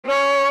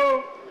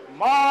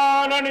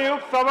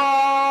नियुक्त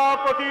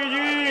सभापति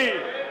जी।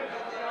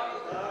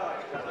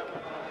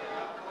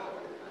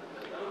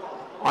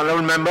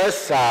 Honorable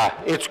members,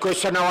 it's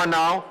question hour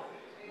now.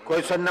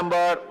 Question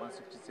number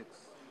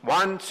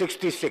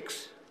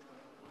 166.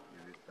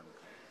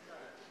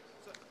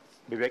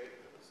 Vivek.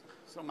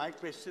 So my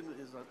question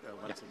is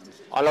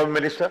 166. Honorable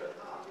Minister.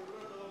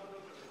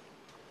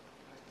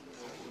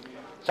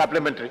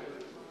 Supplementary.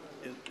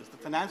 Is the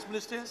Finance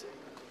Minister here?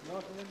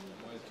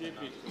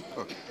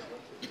 Okay.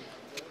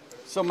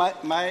 So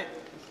my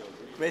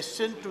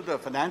question to the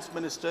Finance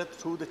Minister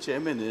through the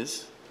Chairman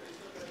is,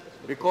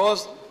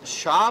 because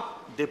sharp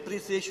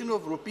depreciation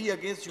of rupee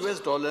against US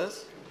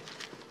dollars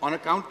on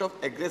account of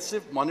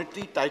aggressive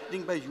monetary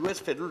tightening by US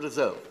Federal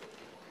Reserve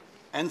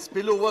and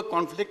spillover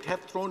conflict have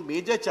thrown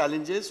major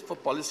challenges for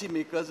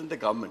policymakers and the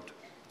government.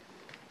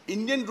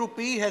 Indian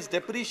rupee has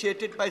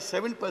depreciated by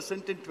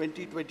 7% in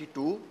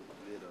 2022.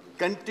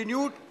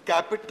 Continued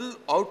capital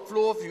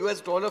outflow of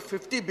US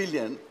 $50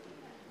 billion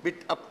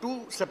up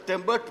to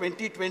September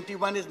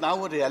 2021 is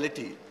now a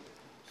reality.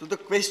 So the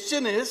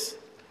question is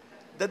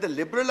that the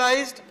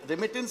liberalized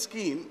remittance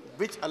scheme,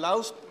 which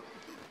allows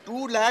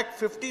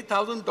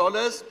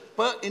 $250,000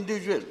 per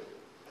individual,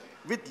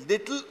 with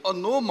little or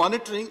no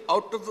monitoring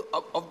of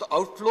the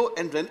outflow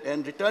and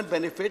return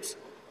benefits,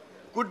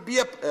 could be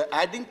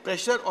adding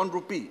pressure on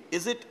rupee.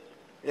 Is it,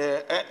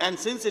 and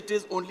since it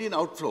is only an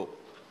outflow,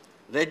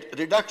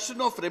 reduction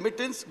of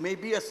remittance may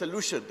be a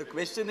solution. The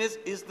question is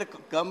the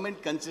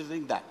government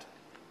considering that?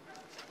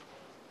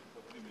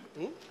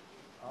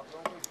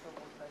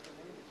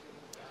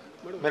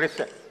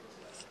 Minister.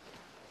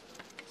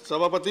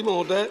 सभापति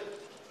महोदय,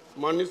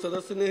 माननीय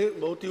सदस्य ने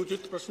बहुत ही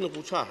उचित प्रश्न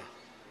पूछा है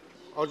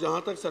और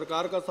जहां तक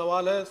सरकार का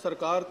सवाल है,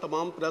 सरकार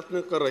तमाम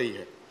प्रयत्न कर रही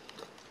है।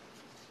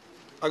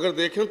 अगर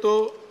देखें तो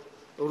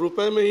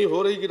रुपए में ही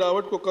हो रही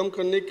गिरावट को कम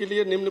करने के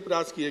लिए निम्न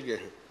प्रयास किए गए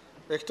हैं।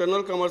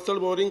 एक्सटर्नल कमर्शियल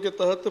बोरिंग के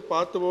तहत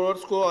पात्र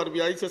बोरर्स को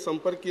आरबीआई से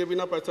संपर्क किए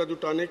बिना पैसा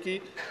जुटाने की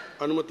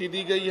अनुमति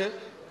दी गई है।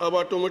 अब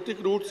ऑटोमेटिक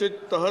रूट से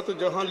तहत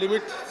जहां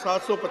लिमिट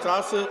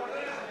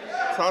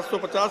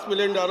 750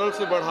 मिलियन डॉलर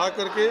से बढ़ा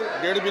करके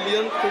 1.5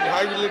 बिलियन से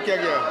 2.5 बिलियन किया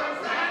गया है।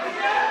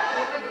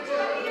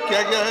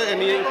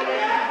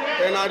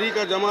 एनआरई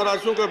का जमा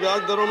राशियों का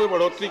ब्याज दरों में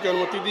बढ़ोतरी की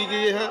अनुमति दी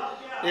गई है।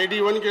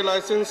 AD1 के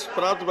लाइसेंस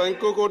प्राप्त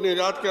बैंकों को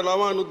निर्यात के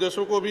अलावा अन्य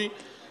उद्देश्यों को भी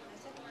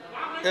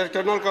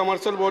एक्सटर्नल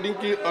कमर्शियल बोर्डिंग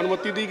की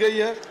अनुमति दी गई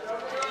है।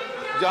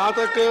 जहां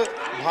तक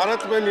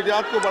भारत में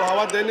निर्यात को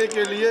बढ़ावा देने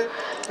के लिए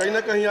कहीं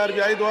न कहीं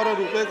आरबीआई द्वारा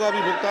रुपए का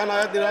भी भुगतान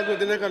आयात निर्यात में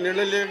देने का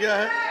निर्णय लिया गया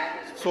है।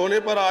 सोने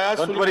पर आयात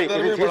शुल्क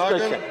दर में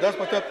बढ़ाकर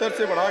 10.75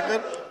 से बढ़ाकर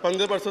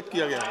 15%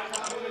 किया गया है।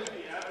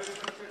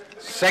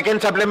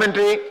 Second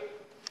supplementary.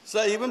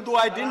 Sir, even though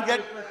I didn't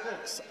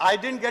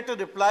get a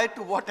reply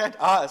to what I'd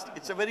asked,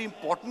 it's a very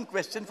important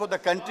question for the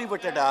country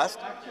what I'd asked.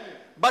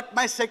 But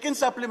my second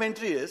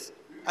supplementary is,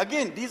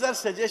 again, these are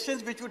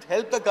suggestions which would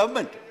help the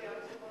government.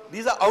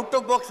 These are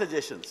out-of-box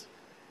suggestions.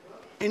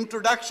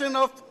 Introduction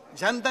of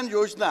Jan Dhan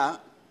Yojana,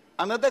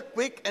 another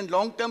quick and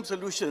long-term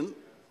solution,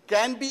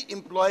 can be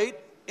employed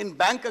in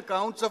bank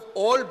accounts of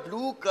all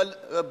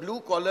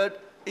blue-collared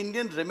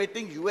Indian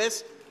remitting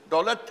US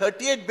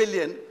 $38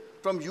 billion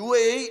from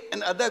UAE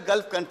and other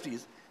Gulf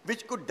countries,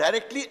 which could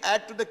directly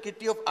add to the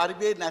kitty of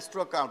RBI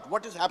Nastro account.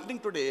 What is happening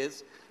today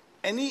is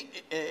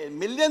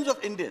millions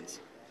of Indians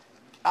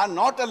are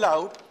not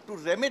allowed to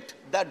remit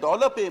that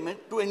dollar payment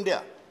to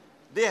India.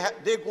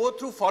 They go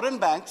through foreign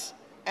banks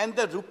and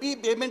the rupee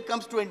payment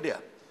comes to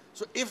India.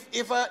 So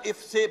if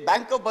say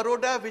Bank of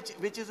Baroda,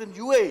 which is in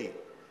UAE,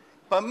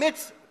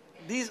 permits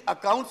these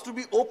accounts to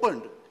be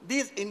opened,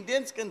 these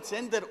Indians can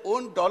send their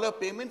own dollar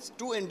payments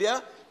to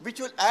India, which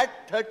will add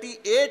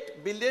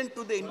 38 billion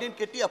to the Indian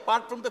kitty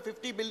apart from the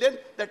 50 billion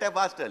that I've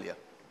asked earlier.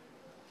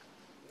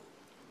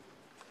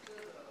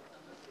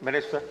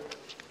 Minister.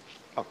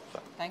 Oh,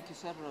 thank you,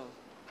 sir.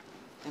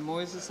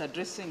 MOS is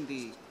addressing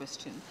the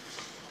question.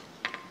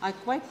 I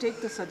quite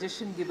take the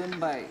suggestion given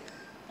by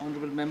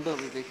Honorable Member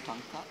Vivek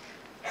Tanka.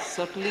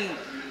 Certainly,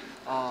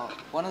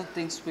 one of the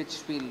things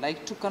which we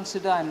like to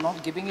consider, I'm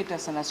not giving it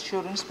as an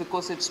assurance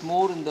because it's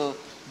more in the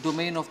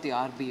domain of the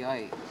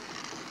RBI.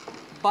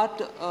 But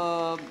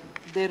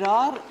there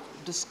are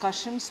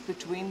discussions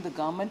between the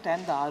government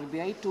and the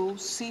RBI to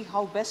see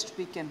how best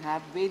we can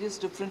have various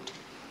different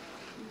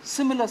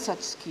similar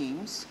such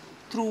schemes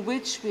through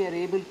which we are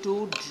able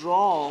to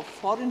draw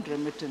foreign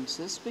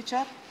remittances which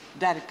are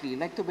directly,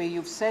 like the way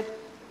you've said,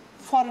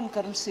 foreign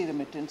currency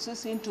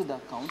remittances into the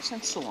accounts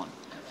and so on.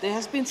 There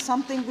has been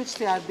something which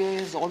the RBI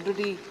has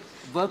already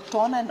worked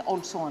on and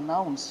also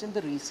announced in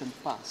the recent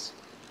past.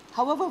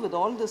 However, with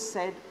all this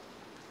said,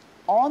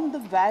 on the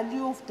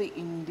value of the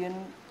Indian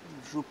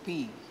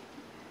rupee,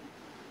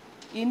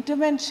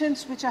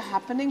 interventions which are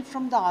happening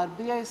from the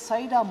RBI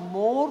side are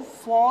more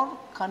for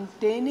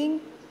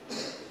containing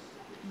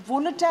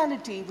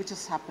volatility which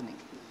is happening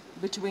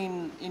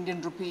between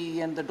Indian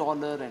rupee and the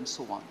dollar and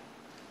so on.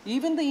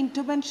 Even the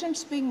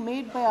interventions being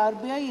made by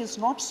RBI is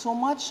not so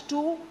much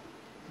to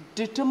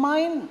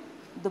determine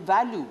the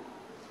value,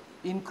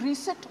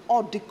 increase it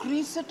or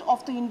decrease it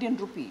of the Indian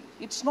rupee.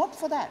 It's not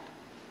for that.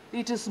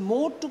 It is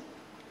more to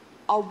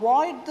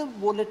avoid the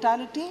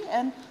volatility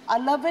and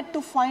allow it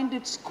to find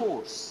its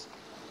course,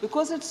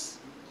 because it's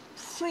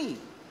free.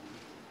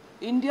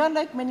 India,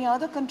 like many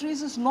other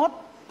countries, is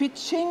not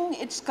pitching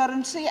its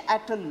currency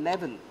at a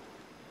level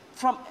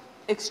from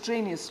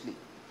extraneously.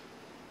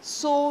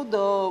 So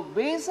the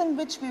ways in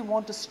which we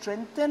want to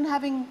strengthen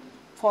having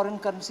foreign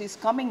currencies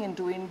coming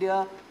into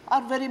India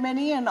are very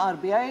many, and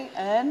RBI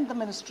and the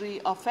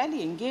ministry are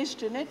fairly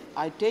engaged in it.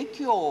 I take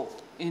your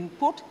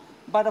input,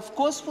 but of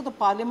course for the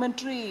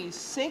parliamentary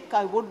sake,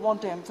 I would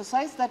want to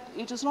emphasize that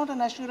it is not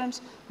an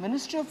assurance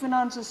Ministry of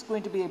Finance is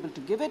going to be able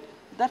to give it.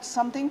 That's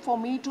something for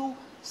me to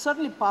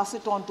certainly pass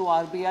it on to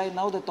RBI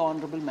now that the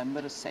Honourable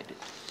Member has said it.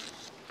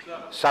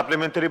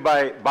 Supplementary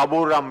by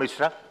Babu Ram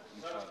Mishra.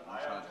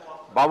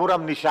 Babu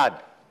Ram Nishad.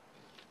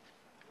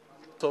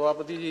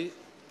 सभापति जी,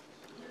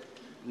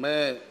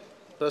 मैं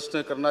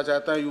प्रश्न करना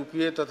चाहता हूं,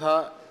 UPA तथा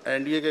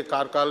NDA के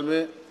कार्यकाल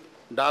में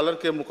डॉलर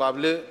के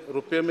मुकाबले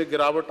रुपये में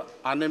गिरावट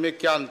आने में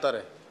क्या अंतर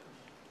है?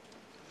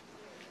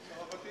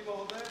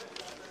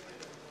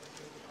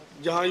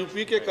 जहां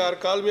यूपी के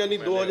कार्यकाल में यानी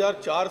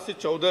 2004 से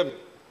 14 में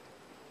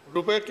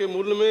रुपए के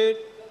मूल्य में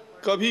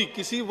कभी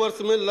किसी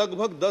वर्ष में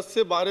लगभग 10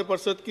 से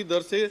 12% की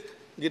दर से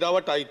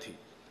गिरावट आई थी,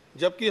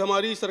 जबकि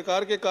हमारी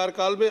सरकार के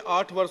कार्यकाल में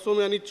 8 वर्षों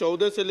में यानी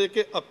 14 से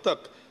लेकर अब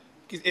तक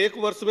एक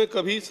वर्ष में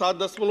कभी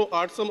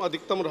 7.8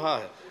 अधिकतम रहा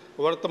है।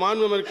 वर्तमान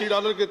में अमेरिकी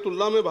डॉलर की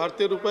तुलना में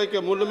भारतीय रुपए के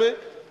मूल्य में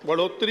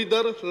बढ़ोतरी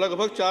दर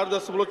लगभग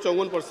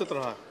 4.54%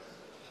 रहा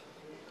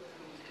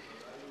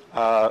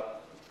है।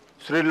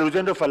 Sri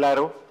Lujendo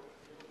Falaro.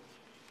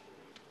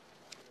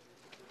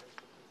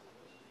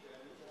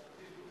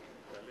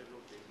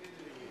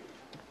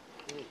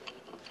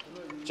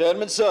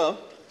 Chairman, sir,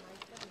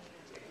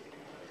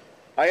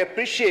 I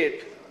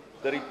appreciate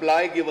the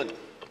reply given.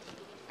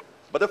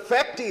 But the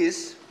fact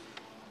is,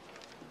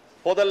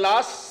 for the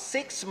last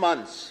 6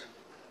 months,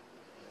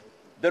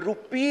 the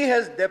rupee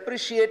has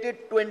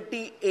depreciated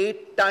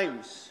 28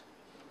 times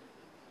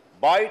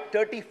by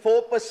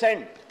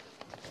 34%.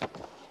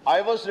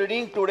 I was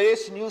reading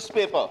today's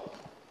newspaper,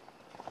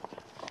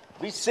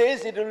 which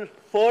says it will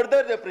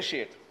further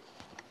depreciate.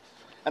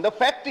 And the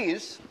fact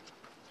is,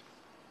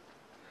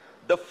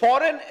 the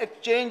foreign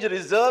exchange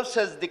reserves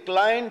has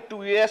declined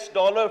to US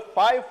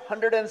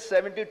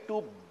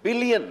 $572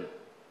 billion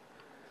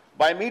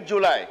by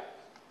mid-July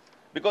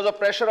because of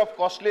pressure of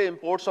costly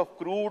imports of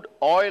crude,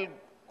 oil,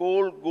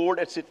 coal, gold,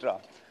 etc.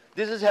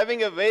 This is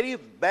having a very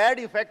bad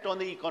effect on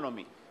the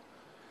economy.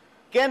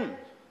 Can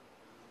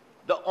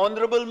the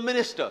Honorable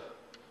Minister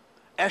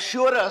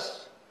assure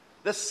us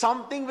that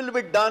something will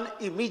be done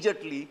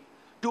immediately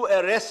to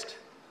arrest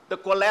the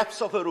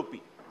collapse of a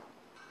rupee?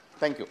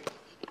 Thank you.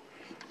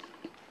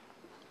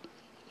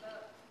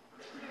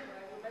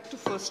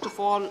 First of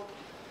all,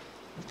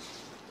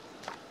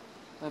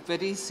 a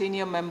very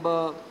senior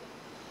member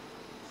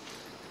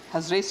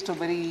has raised a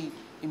very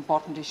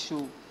important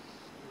issue.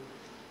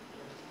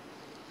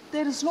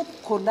 There is no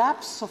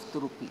collapse of the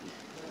rupee.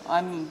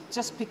 I'm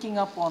just picking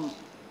up on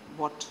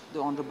what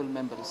the Honourable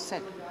Member has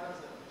said.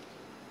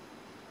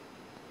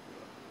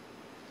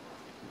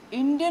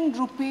 Indian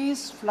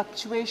rupees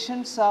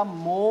fluctuations are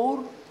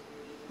more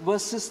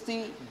versus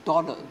the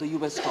dollar, the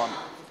US dollar.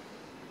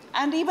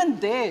 And even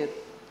there,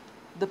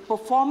 the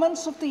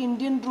performance of the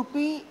Indian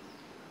rupee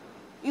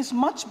is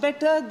much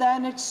better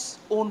than its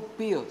own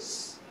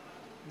peers.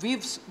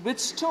 We've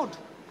withstood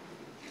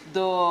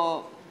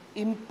the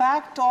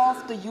impact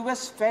of the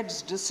US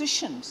Fed's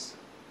decisions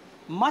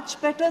much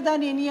better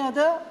than any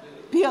other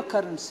peer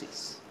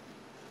currencies.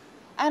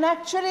 And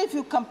actually, if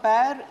you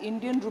compare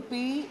Indian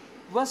rupee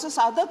versus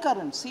other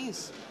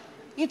currencies,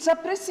 it's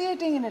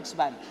appreciating in its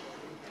value.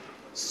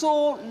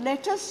 So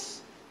let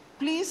us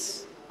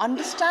please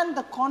understand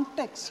the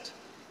context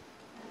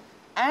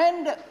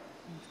and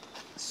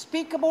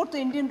speak about the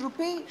Indian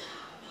rupee.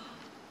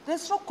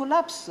 There's no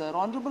collapse, sir.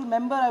 Honourable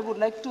Member, I would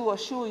like to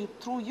assure you,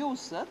 through you,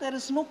 sir, there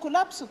is no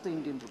collapse of the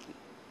Indian rupee.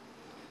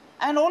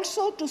 And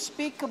also to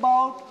speak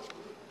about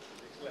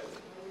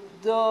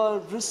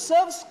the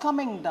reserves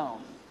coming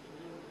down.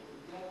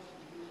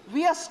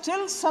 We are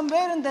still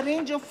somewhere in the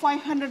range of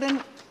 500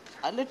 and,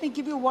 let me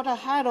give you what I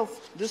had of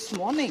this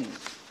morning.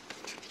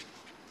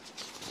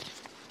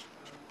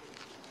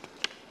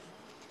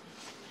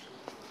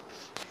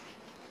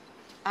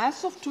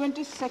 As of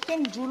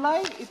 22nd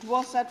July, it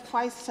was at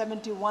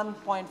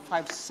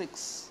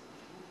 571.56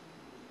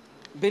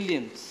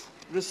 billions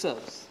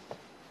reserves.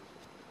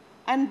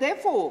 And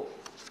therefore,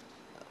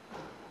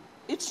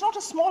 it's not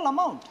a small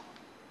amount.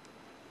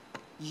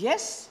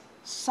 Yes,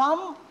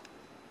 some,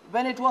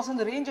 when it was in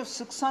the range of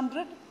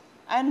 600,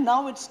 and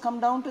now it's come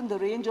down to in the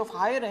range of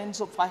higher ends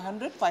of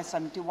 500,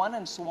 571,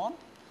 and so on,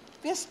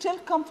 we are still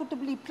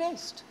comfortably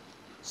placed.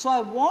 So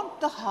I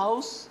want the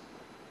House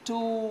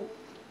to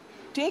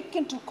take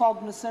into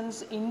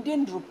cognizance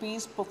Indian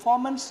rupees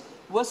performance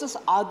versus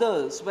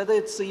others, whether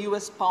it's the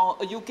US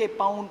pound, UK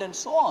pound, and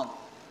so on,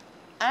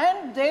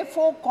 and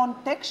therefore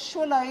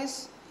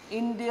contextualize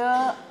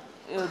India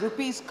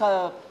rupees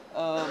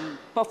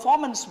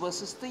performance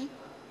versus the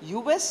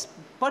US,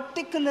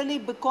 particularly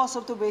because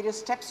of the various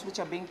steps which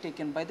are being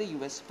taken by the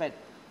US Fed.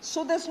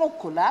 So there's no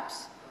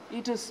collapse.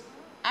 It is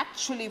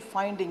actually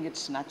finding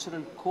its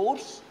natural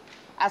course.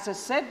 As I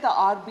said, the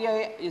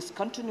RBI is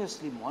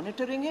continuously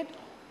monitoring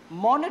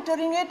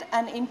it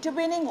and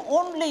intervening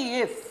only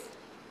if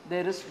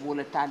there is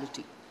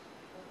volatility.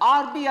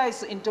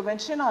 RBI's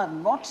intervention are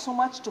not so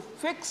much to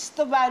fix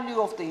the value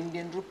of the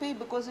Indian rupee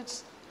because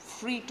it's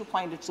free to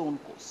find its own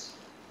course.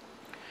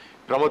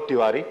 Pramod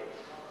Tiwari.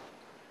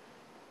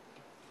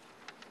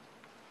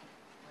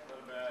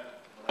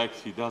 एक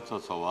सीधा सा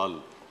सवाल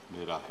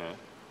मेरा है,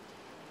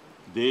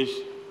 देश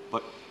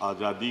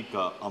आज़ादी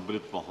का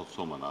अमृत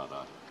महोत्सव मना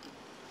रहा है,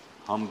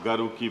 हम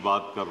गर्व की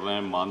बात कर रहे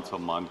हैं, मान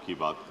सम्मान की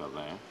बात कर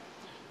रहे हैं,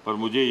 पर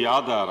मुझे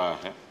याद आ रहा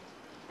है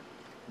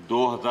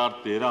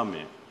 2013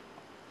 में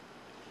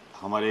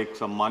हमारे एक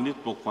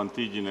सम्मानित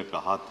मुख्यमंत्री जी ने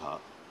कहा था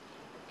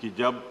कि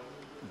जब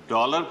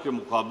डॉलर के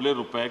मुकाबले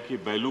रुपए की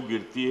वैल्यू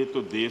गिरती है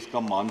तो देश का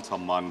मान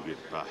सम्मान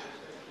गिरता है।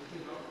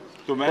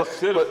 तो मैं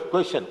सिर्फ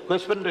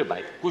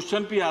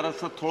क्वेश्चन भी आ रहा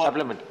सर,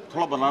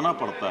 थोड़ा बनाना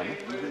पड़ता है।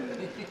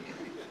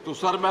 तो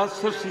सर मैं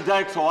सिर्फ सीधा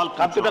एक सवाल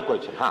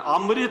पूछूं,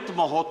 अमृत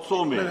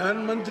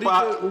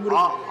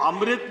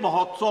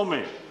महोत्सव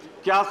में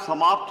क्या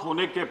समाप्त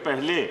होने के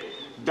पहले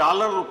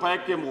डॉलर रुपए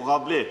के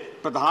मुकाबले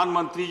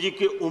प्रधानमंत्री जी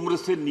की उम्र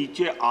से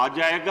नीचे आ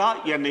जाएगा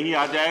या नहीं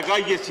आ जाएगा,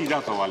 ये सीधा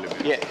सवाल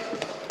है।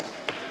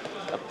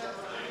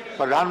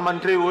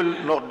 प्रधानमंत्री will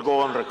not go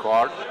on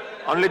record.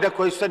 Only the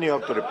question you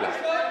have to reply.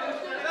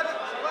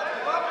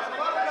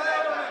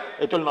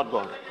 It will not go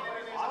on.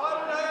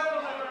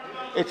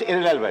 It's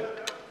irrelevant.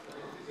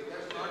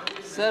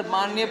 Sir,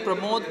 माननीय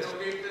प्रमोद,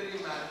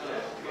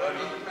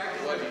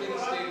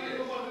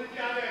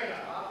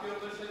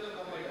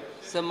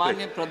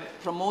 माननीय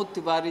प्रमोद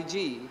तिवारी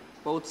जी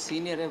बहुत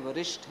सीनियर है,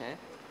 वरिष्ठ है।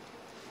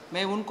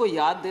 मैं उनको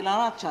याद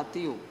दिलाना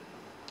चाहती हूँ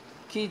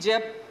कि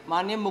जब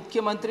माननीय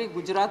मुख्यमंत्री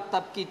गुजरात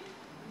तब की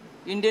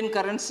इंडियन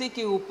करेंसी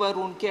के ऊपर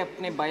उनके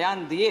अपने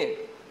बयान दिए,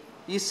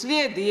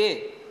 इसलिए दिए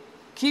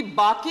कि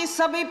बाकी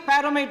सभी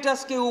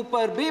पैरामीटर्स के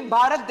ऊपर भी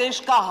भारत देश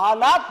का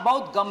हालात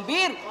बहुत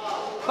गंभीर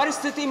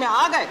परिस्थिति में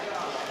आ गए,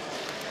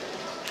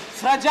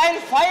 फ्रजाइल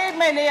 5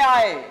 में ले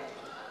आए,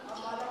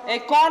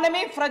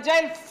 इकोनॉमी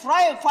फ्रजाइल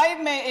 5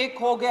 में एक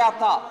हो गया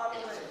था।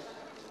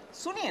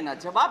 सुनिए ना,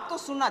 जवाब तो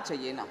सुनना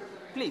चाहिए ना,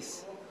 प्लीज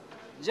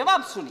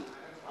जवाब सुनिए,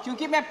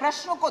 क्योंकि मैं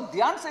प्रश्नों को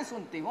ध्यान से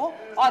सुनती हूं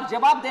और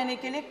जवाब देने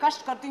के लिए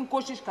कष्ट करती हूं,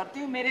 कोशिश करती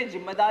हूं, मेरी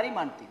जिम्मेदारी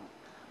मानती हूं।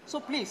 सो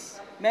प्लीज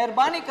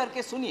मेहरबानी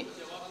करके सुनिए।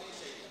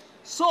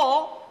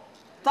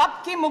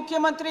 तब की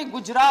मुख्यमंत्री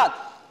गुजरात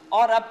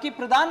और अब की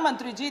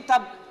प्रधानमंत्री जी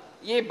तब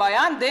ये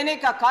बयान देने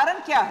का कारण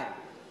क्या है?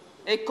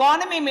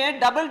 इकोनॉमी में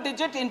डबल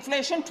डिजिट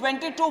इन्फ्लेशन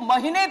 22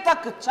 महीने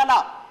तक चला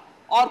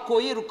और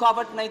कोई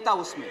रुकावट नहीं था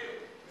उसमें।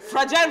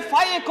 फ्रजाइल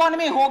 5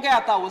 इकोनॉमी हो गया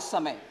था उस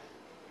समय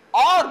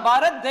और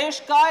भारत देश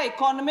का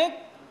इकोनॉमिक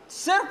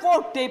सिर्फ वो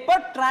टेपर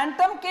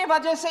ट्रांटम के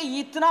वजह से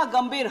इतना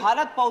गंभीर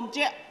हालत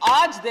पहुंचे।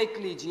 आज देख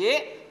लीजिए,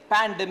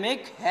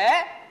 पैंडेमिक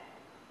है,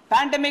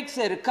 पैंडेमिक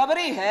से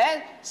रिकवरी है,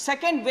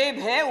 सेकेंड वेव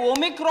है,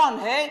 ओमिक्रॉन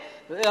है,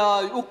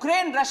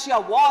 यूक्रेन रशिया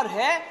वॉर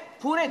है,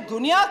 पूरे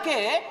दुनिया के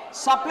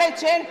सप्लाई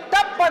चेन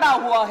टप पड़ा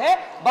हुआ है।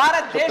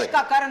 भारत देश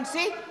का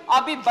करेंसी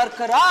अभी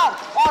बरकरार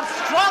और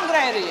स्ट्रांग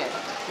रह रही है,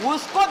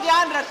 उसको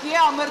ध्यान रखिए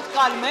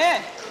अमृतकाल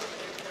में।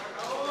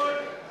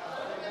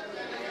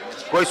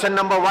 Question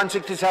number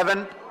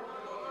 167।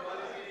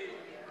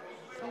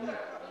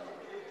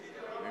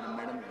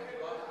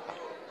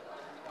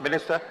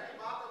 मिनिस्टर।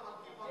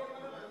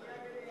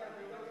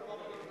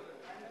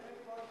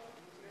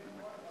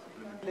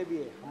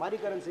 हमारी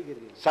करेंसी गिर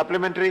रही है।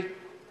 Supplementary.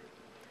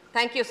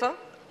 Thank you, sir.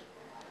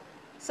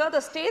 Sir,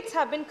 the states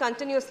have been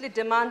continuously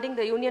demanding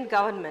the union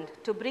government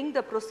to bring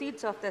the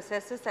proceeds of the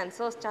cesses and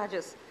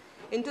surcharges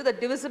into the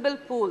divisible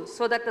pool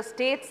so that the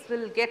states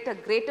will get a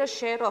greater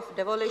share of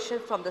devolution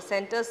from the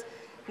center's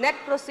net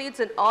proceeds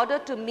in order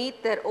to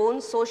meet their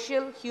own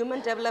social,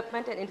 human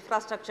development and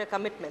infrastructure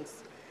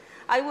commitments.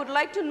 I would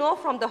like to know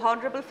from the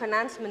Honorable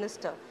Finance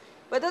Minister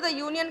whether the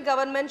union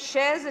government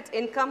shares its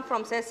income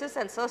from cesses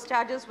and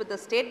surcharges with the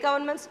state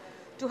governments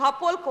to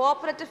uphold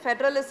cooperative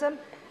federalism,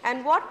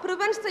 and what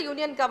prevents the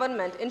union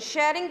government in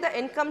sharing the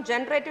income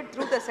generated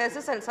through the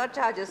cesses and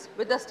surcharges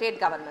with the state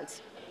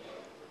governments.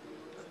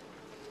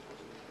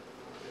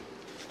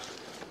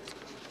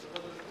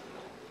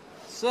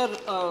 Sir,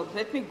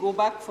 let me go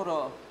back for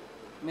a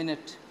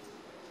minute.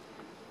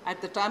 At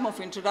the time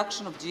of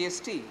introduction of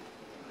GST,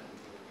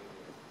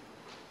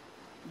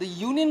 the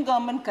union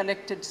government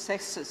collected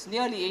cesses,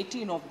 nearly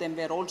 18 of them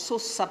were also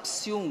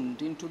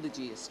subsumed into the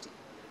GST.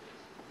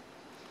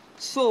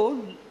 So,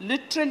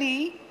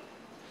 literally,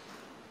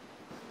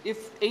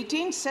 if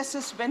 18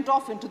 cesses went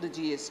off into the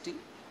GST,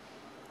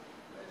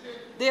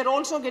 they are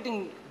also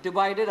getting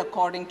divided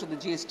according to the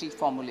GST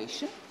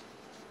formulation.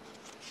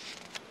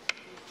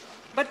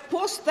 But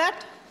post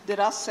that, there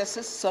are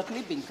cesses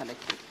certainly being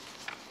collected.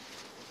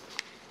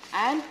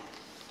 And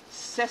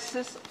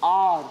cesses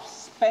are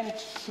spent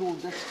through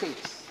the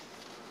states.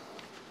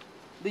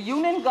 The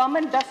union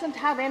government doesn't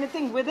have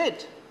anything with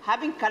it.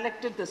 having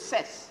collected the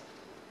cess.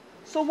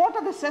 So what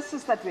are the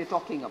cesses that we're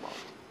talking about?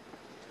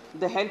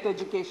 The health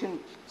education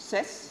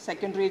cess,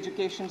 secondary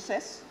education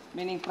cess,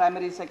 meaning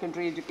primary,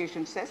 secondary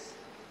education cess,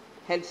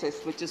 health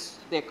cess, which is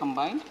they're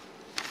combined,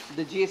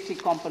 the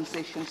GST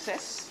compensation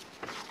cess,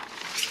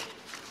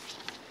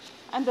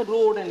 and the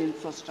road and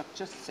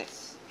infrastructure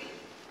cess.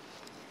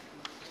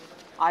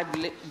 I've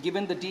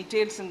given the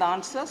details in the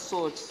answer,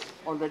 so it's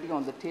already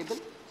on the table,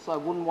 so I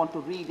wouldn't want to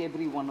read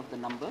every one of the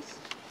numbers.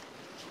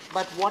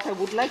 But what I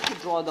would like to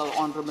draw the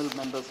honorable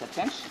member's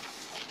attention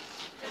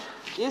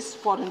is,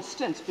 for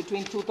instance,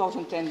 between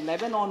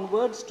 2010-11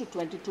 onwards to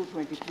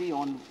 22-23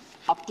 on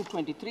up to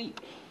 23,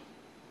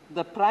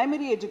 the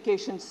primary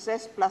education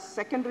cess plus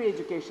secondary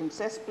education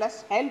cess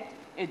plus health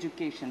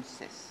education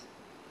cess.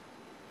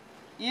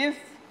 If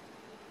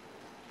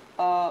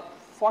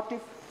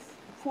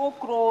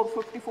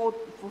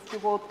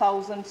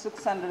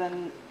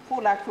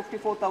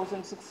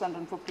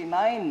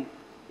 4,54,659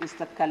 is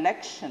the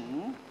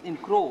collection in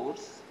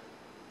crores,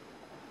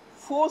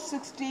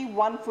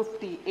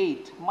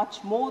 460,158,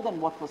 much more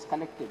than what was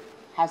collected,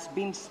 has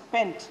been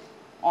spent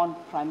on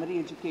primary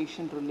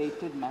education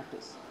related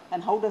matters.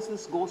 And how does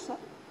this go, sir?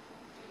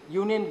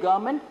 Union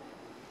government,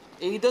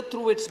 either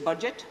through its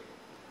budget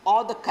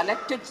or the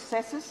collected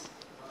cesses,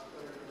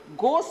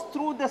 goes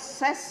through the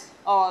cess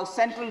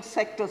central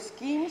sector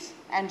schemes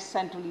and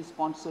centrally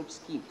sponsored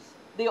schemes.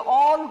 They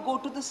all go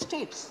to the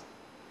states.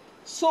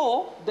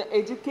 So the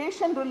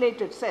education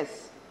related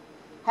cess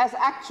has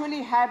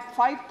actually had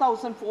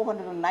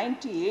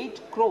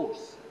 5,498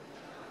 crores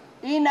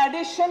in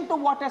addition to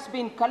what has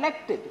been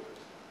collected,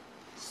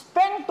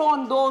 spent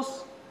on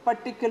those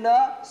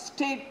particular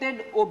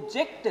stated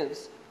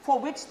objectives for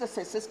which the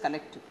cess is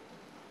collected.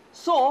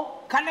 So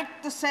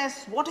collect the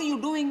cess, what are you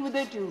doing with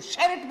it? You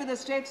share it with the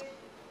states.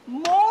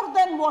 More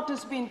than what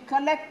has been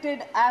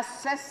collected as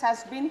cess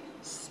has been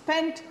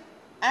spent,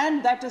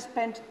 and that is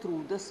spent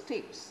through the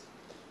states.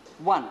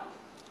 One.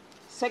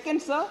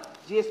 Second, sir,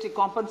 GST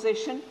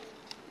compensation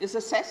is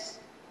a cess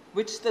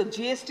which the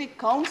GST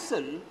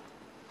Council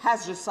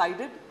has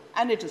decided,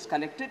 and it is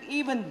collected.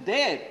 Even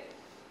there,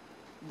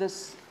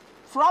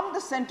 from the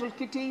central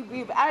kitty,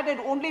 we've added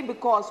only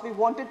because we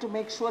wanted to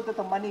make sure that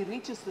the money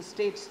reaches the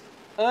states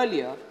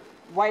earlier.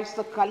 Whilst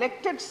the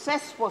collected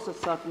cess was a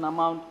certain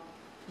amount,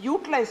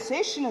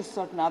 utilization is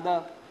certain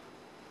other,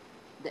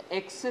 the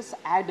excess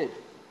added,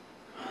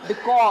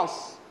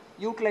 because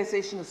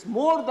utilization is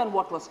more than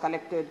what was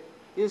collected,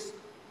 is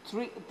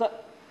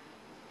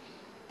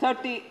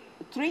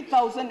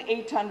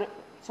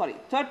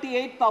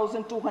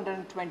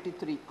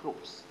 38,223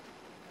 crores.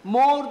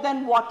 More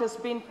than what has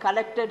been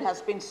collected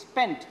has been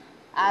spent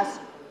as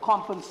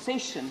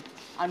compensation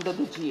under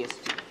the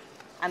GST.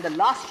 And the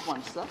last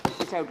one, sir,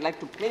 which I would like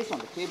to place on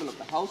the table of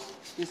the House,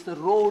 is the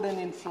road and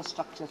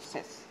infrastructure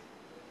cess.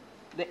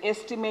 The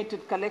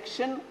estimated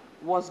collection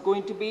was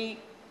going to be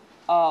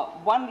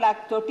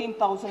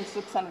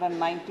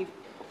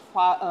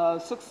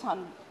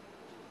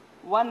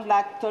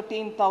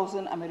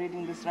 1,13,000, am I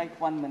reading this right?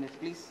 1 minute,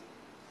 please.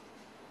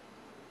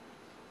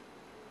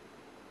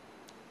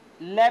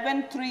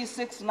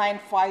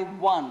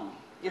 11,36,951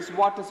 is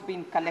what has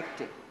been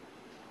collected.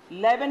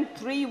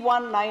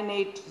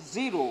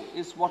 11,31,980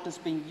 is what is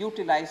being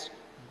utilized,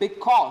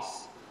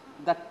 because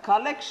the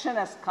collection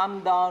has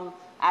come down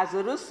as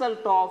a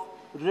result of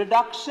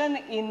reduction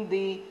in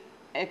the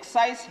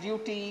excise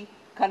duty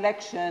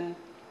collection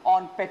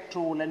on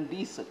petrol and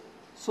diesel.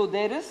 So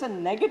there is a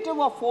negative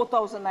of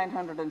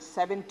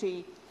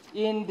 4,970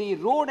 in the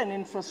road and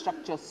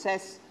infrastructure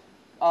cess,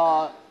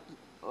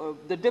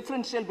 the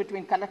differential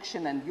between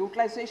collection and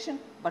utilization,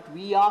 but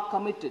we are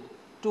committed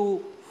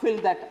to fill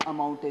that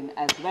amount in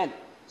as well.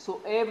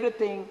 So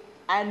everything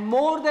and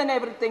more than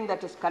everything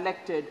that is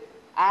collected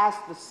as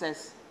the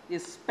cess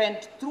is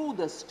spent through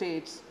the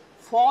states,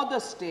 for the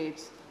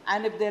states,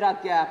 and if there are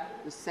gaps,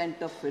 the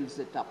center fills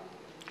it up.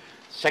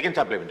 Second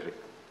supplementary.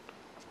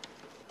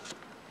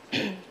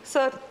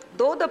 Sir,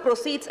 though the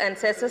proceeds and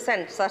cesses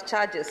and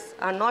surcharges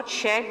are not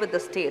shared with the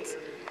states,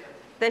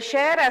 the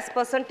share as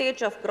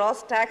percentage of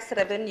gross tax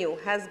revenue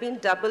has been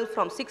doubled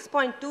from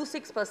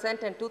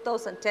 6.26% in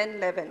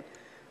 2010-11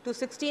 to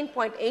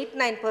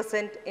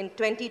 16.89% in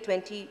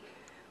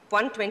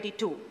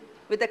 2021-22.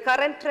 With the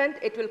current trend,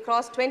 it will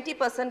cross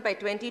 20% by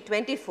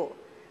 2024.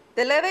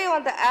 The levy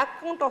on the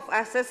account of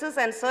assesses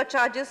and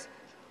surcharges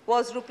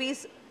was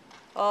rupees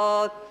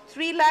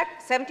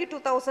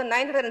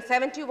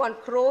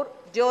 3,72,971 crore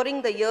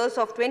during the years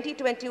of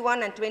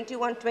 2021 and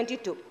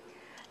 21-22.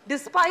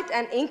 Despite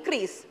an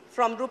increase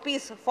from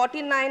rupees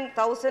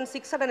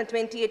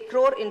 49,628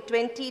 crore in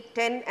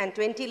 2010 and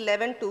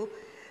 2011 to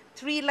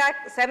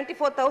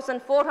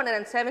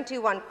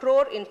 3,74,471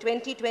 crore in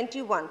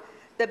 2021,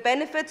 the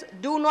benefits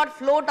do not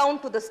flow down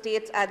to the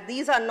states, as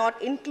these are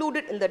not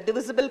included in the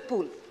divisible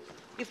pool.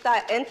 If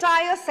the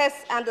entire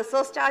cess and the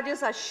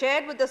surcharges are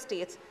shared with the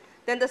states,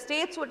 then the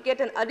states would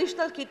get an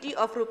additional kitty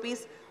of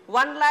rupees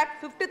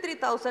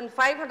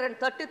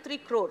 1,53,533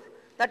 crore.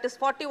 that is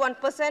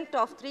 41%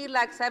 of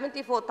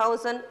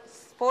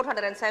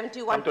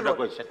 3,74,471 Come to the crore.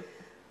 question.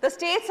 The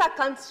states are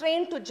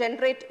constrained to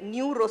generate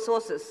new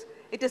resources.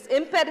 It is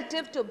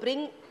imperative to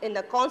bring in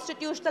a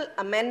constitutional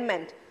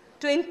amendment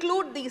to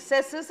include these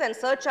cesses and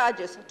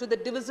surcharges to the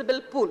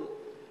divisible pool.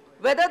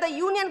 Whether the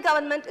union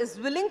government is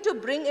willing to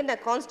bring in a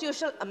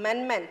constitutional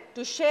amendment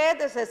to share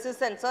the cesses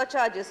and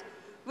surcharges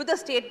with the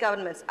state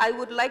governments. I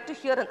would like to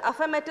hear an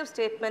affirmative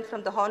statement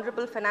from the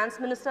Honorable Finance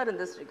Minister in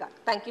this regard.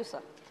 Thank you,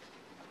 sir.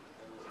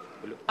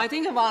 I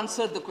think I've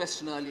answered the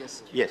question earlier,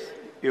 sir. Yes,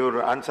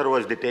 your answer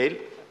was detailed.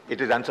 It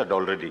is answered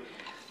already.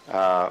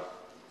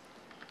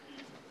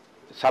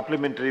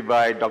 Supplementary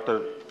by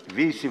Dr.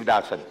 V.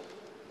 Sivdasan.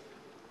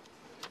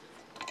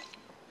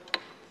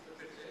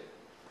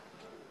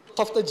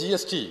 Of the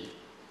GST,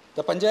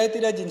 the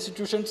Panchayati Raj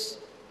institutions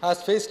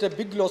has faced a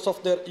big loss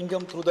of their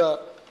income through the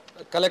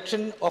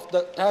collection of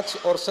the tax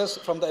or cess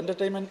from the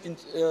entertainment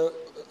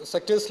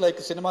sectors like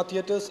cinema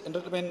theatres,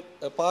 entertainment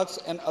parks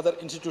and other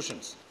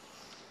institutions.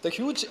 The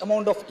huge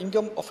amount of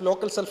income of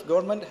local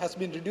self-government has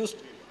been reduced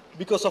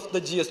because of the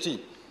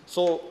GST.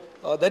 So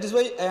that is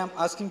why I am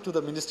asking to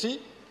the ministry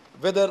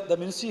whether the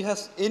ministry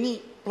has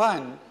any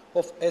plan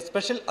of a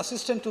special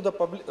assistance to the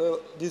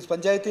these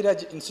Panchayati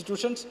Raj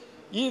institutions.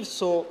 If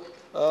so,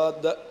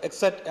 the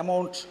exact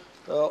amount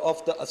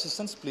of the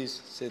assistance,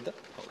 please say the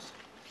House.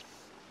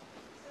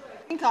 I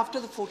think after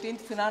the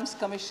 14th Finance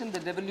Commission, the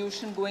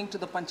devolution going to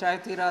the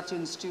Panchayati Raj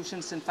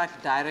institutions, in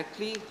fact,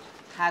 directly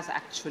has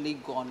actually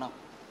gone up.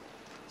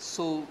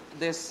 So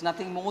there's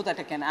nothing more that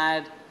I can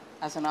add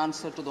as an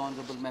answer to the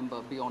Honourable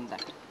Member beyond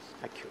that.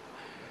 Thank you.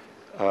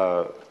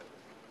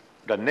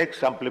 The next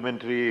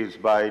supplementary is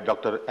by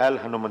Dr. L.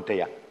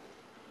 Hanumanthaya.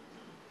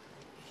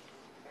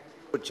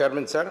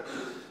 Chairman, sir.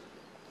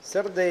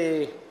 Sir,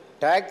 the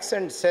tax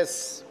and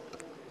cess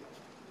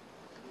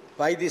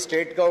by the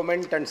state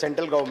government and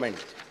central government.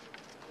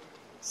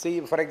 See,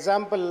 for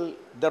example,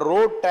 the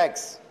road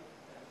tax,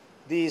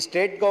 the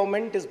state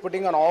government is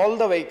putting on all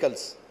the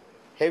vehicles.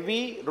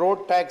 Heavy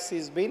road tax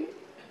is being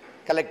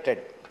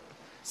collected.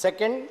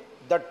 Second,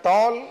 the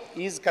toll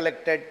is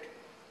collected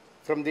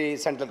from the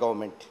central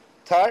government.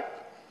 Third,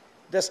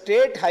 the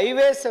state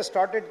highways have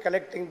started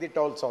collecting the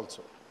tolls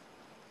also.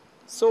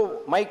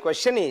 So my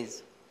question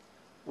is,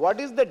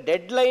 what is the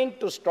deadline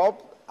to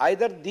stop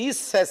either these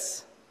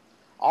cess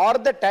or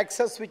the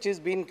taxes which is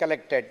being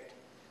collected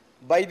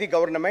by the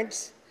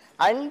governments,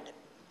 and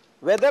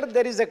whether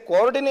there is a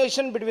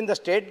coordination between the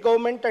state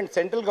government and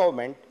central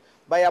government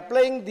by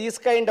applying these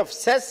kind of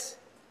cess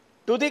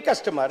to the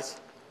customers,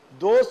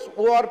 those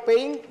who are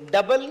paying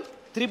double,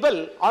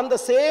 triple on the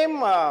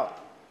same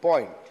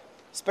point,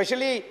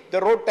 especially the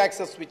road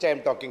taxes which I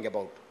am talking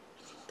about.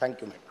 Thank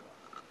you, madam.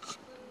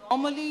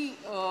 Normally,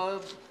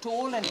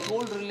 toll and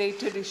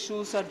toll-related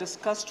issues are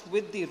discussed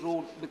with the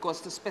road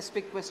because the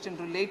specific question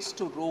relates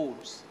to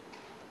roads.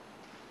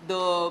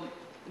 The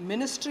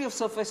Ministry of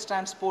Surface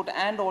Transport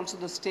and also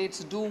the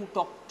states do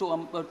talk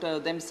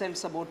to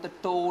themselves about the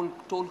toll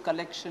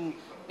collection,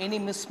 any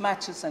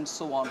mismatches and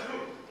so on.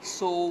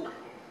 So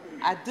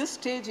at this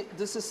stage,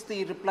 this is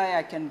the reply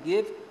I can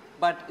give,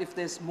 but if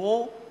there's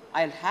more,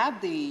 I'll have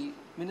the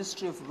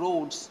Ministry of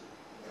Roads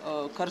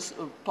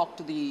talk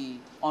to the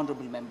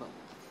Honourable Member.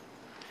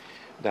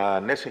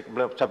 The next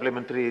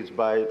supplementary is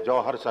by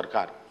Jawahar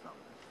Sarkar.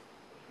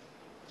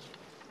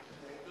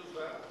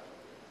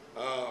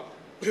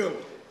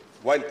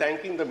 While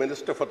thanking the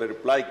Minister for the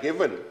reply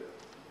given,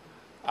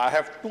 I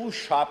have two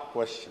sharp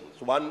questions.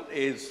 One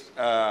is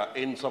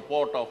in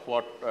support of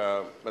what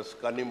Ms.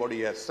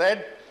 Kanimodi has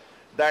said,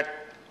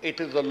 that it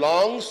is a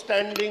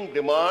long-standing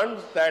demand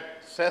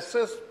that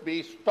cesses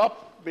be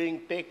stopped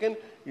being taken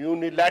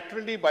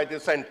unilaterally by the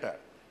centre.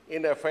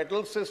 In a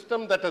federal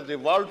system that has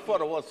evolved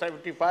for over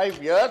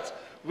 75 years,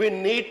 we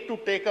need to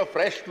take a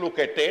fresh look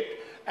at it,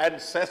 and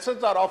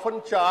cesses are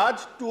often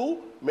charged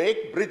to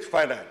make bridge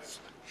finance.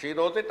 She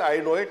knows it, I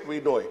know it, we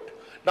know it.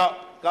 Now,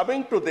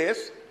 coming to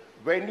this,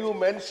 when you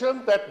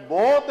mention that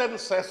more than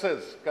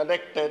cesses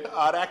collected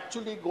are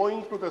actually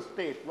going to the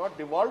state, not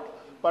devolved,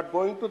 but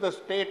going to the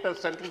state as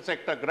central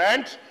sector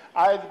grants,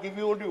 I'll give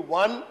you only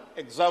one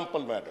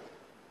example, madam.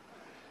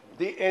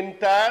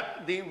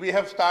 We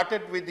have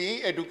started with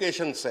the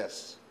education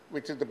cess,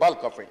 which is the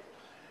bulk of it.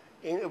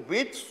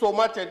 With so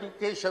much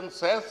education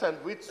cess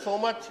and with so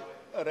much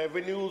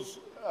revenues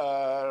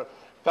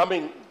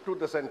coming to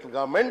the central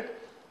government,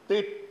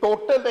 the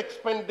total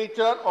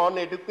expenditure on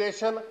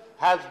education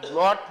has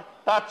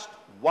not touched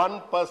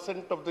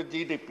 1% of the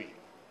GDP.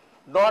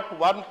 Not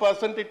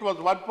 1%, it was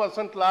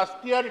 1% last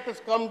year, it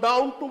has come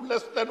down to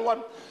less than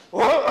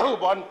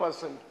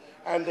 1%.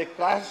 And the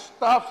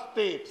cash-starved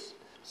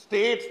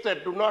states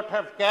that do not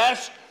have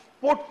cash,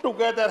 put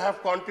together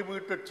have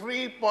contributed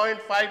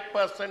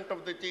 3.5%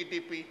 of the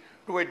GDP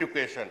to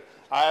education.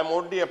 I am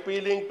only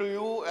appealing to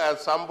you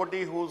as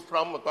somebody who's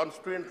from a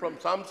constituent from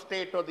some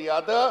state or the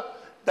other,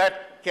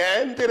 that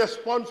can the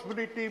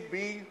responsibility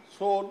be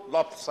so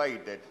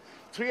lopsided?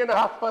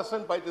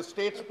 3.5% by the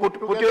states put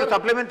together. Put your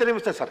supplementary,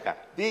 Mr. Sarkar.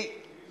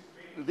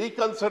 The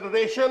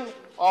consideration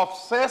of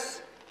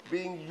cess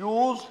being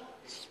used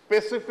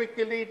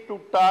specifically to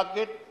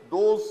target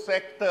those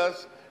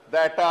sectors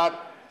that are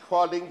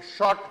falling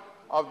short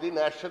of the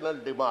national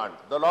demand,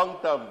 the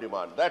long-term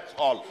demand. That's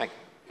all. Thank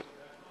you.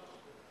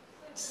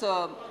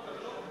 So,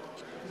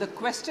 the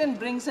question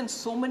brings in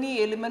so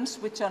many elements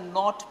which are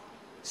not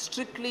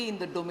strictly in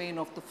the domain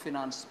of the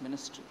finance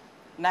ministry.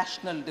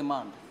 National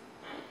demand,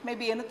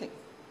 maybe anything.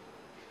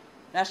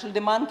 National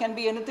demand can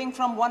be anything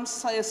from one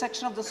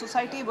section of the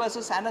society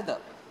versus another.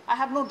 I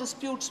have no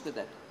disputes with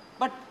it.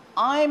 But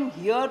I'm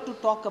here to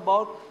talk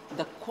about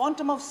the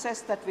quantum of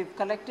cess that we've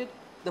collected,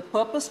 the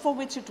purpose for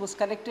which it was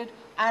collected,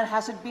 and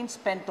has it been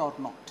spent or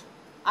not.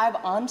 I've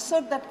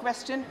answered that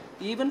question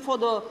even for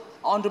the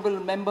Honorable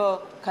Member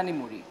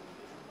Kanimuri.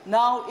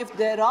 Now, if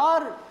there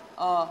are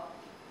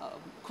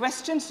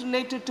questions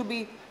related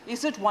to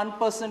is it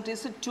 1%,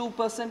 is it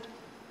 2%,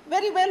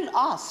 very well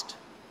asked.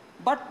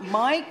 But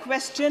my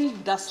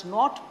question does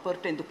not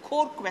pertain, the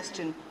core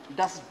question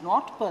does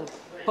not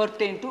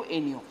pertain to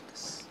any of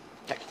this.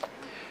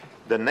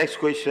 The next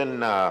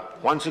question,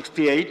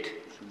 168.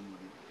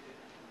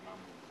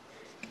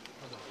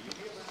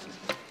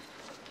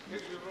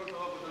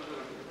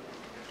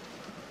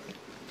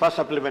 First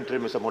supplementary,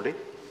 Mr. Modi.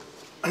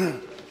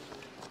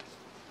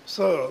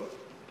 Sir,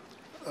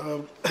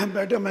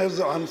 Madam has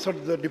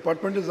answered, the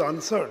department has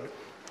answered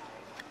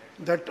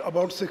that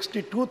about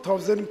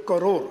 62,000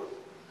 crore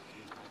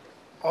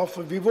of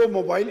Vivo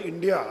Mobile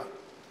India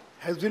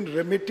has been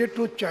remitted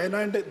to China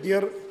and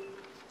their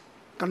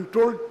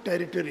controlled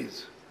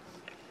territories.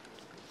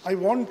 I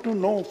want to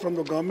know from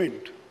the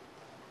government,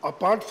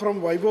 apart from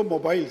Vivo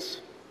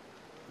Mobiles,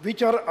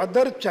 which are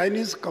other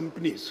Chinese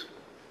companies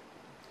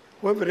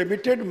who have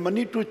remitted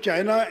money to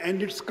China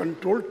and its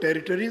controlled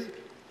territories,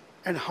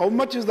 and how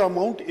much is the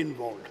amount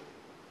involved?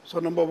 So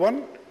number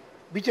one,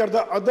 which are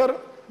the other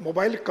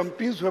mobile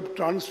companies who have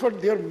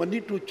transferred their money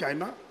to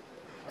China,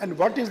 and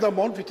what is the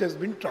amount which has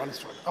been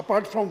transferred,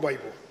 apart from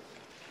Vivo?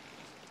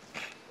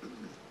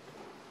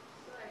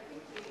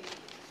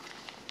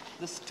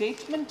 The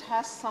statement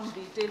has some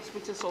details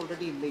which is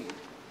already laid.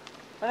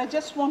 But I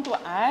just want to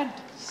add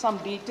some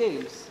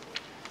details.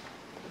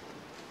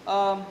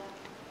 The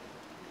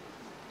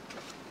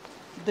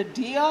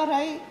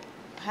DRI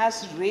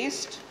has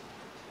raised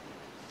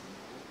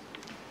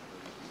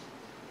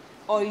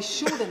or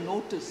issued a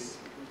notice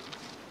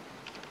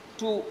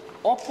to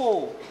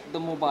Oppo, the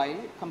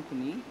mobile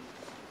company,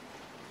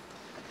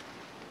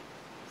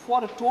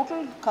 for a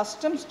total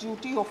customs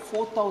duty of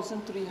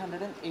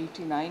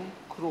 4,389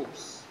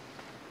 crores.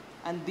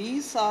 And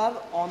these are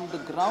on the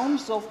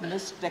grounds of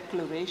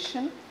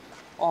misdeclaration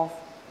of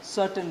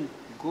certain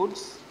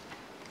goods,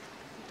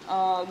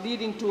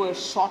 leading to a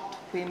short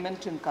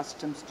payment in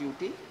customs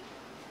duty.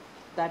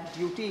 That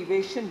duty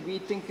evasion we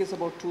think is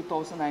about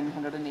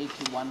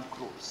 2,981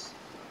 crores.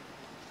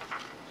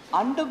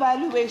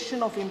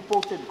 Undervaluation of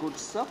imported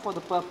goods, sir, for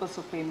the purpose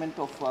of payment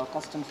of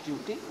customs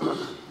duty,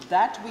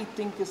 that we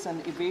think is an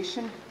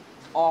evasion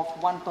of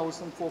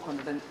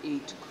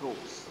 1,408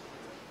 crores.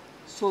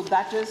 So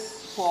that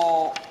is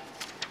for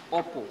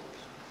Oppo.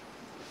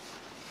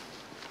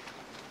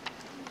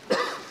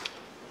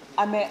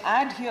 I may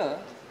add here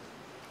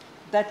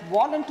that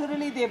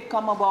voluntarily they've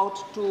come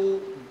about to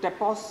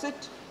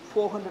deposit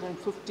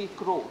 450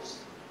 crores,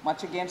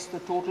 much against the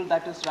total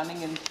that is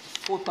running in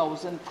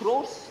 4,000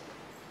 crores.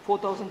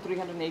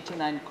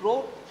 4,389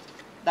 crore,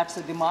 that's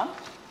the demand.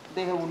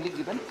 They have only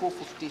given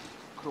 450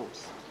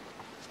 crores.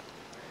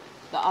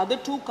 The other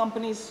two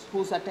companies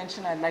whose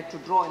attention I'd like to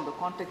draw in the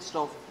context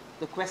of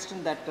the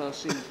question that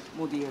Sri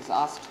Modi has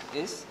asked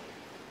is,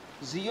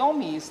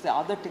 Xiaomi is the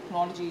other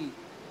technology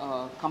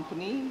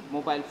company,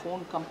 mobile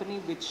phone company,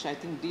 which I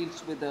think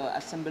deals with the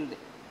assembled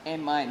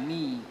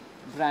Mi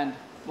brand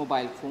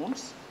mobile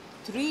phones.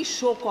 3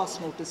 show cause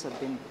notices have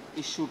been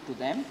issued to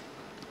them,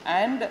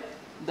 and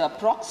the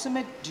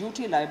approximate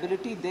duty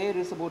liability there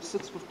is about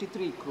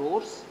 653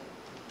 crores.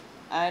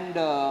 And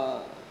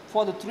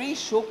for the 3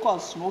 show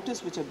cause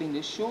notice which have been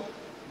issued,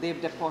 they've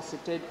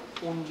deposited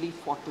only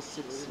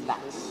 46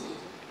 lakhs.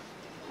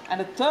 And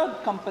a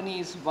third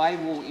company is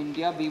Vivo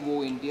India,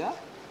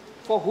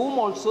 for whom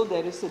also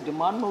there is a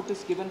demand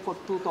notice given for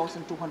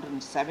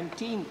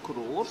 2,217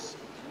 crores,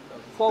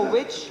 for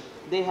which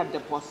they have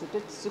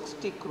deposited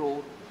 60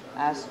 crore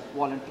as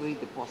voluntary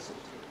deposit.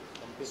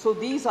 So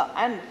these are,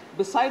 and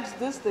besides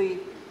this, the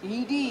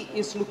ED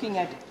is looking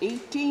at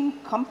 18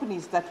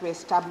 companies that were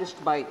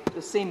established by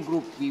the same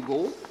group,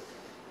 Vivo,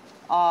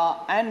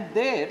 and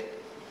there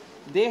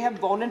they have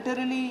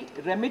voluntarily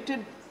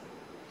remitted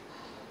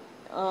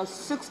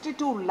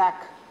 62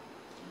 lakh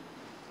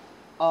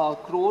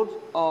crore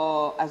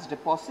as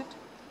deposit,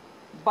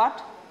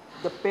 but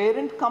the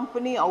parent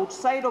company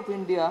outside of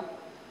India,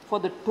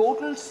 for the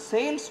total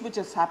sales which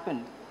has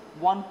happened,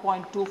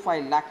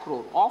 1.25 lakh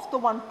crore. Of the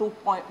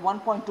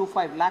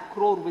 1.25 lakh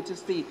crore, which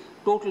is the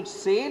total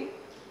sale,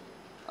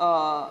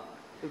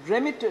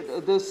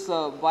 remitted, this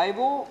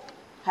Vivo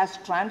has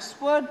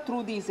transferred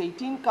through these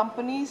 18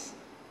 companies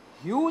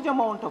huge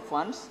amount of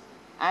funds,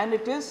 and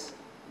it is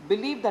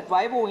believed that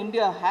Vivo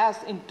India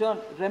has in turn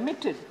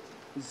remitted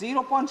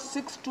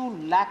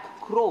 0.62 lakh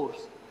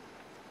crores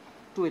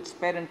to its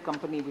parent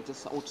company, which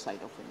is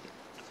outside of India.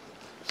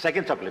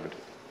 Second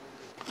supplementary.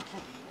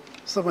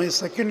 So my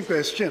second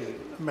question,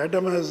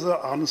 Madam has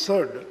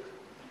answered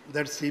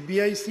that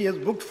CBIC has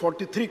booked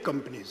 43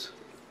 companies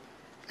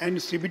and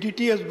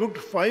CBDT has booked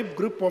 5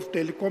 group of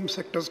telecom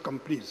sectors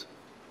companies.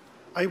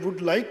 I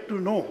would like to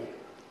know,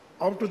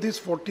 out of these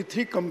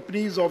 43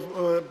 companies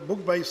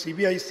booked by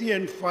CBIC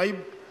and 5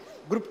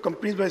 group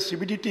companies by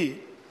CBDT,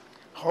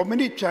 how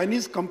many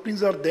Chinese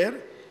companies are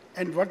there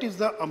and what is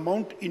the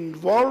amount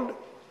involved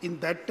in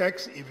that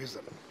tax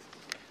evasion?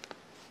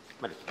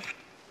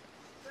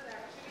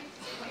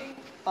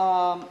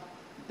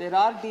 There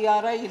are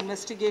DRI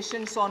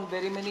investigations on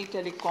very many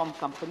telecom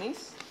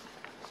companies.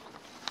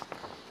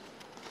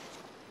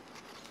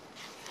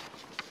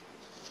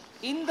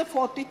 In the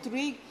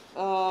 43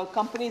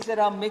 companies, there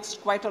are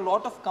mixed quite a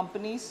lot of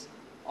companies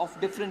of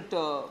different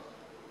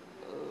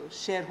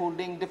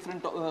shareholding,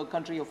 different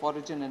country of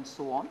origin and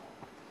so on.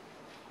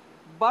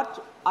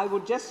 But I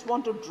would just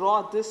want to draw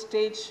at this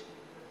stage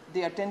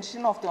the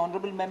attention of the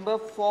Honourable Member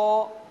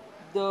for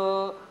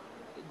the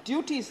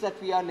duties that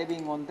we are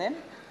levying on them.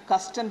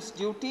 Customs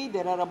duty,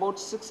 there are about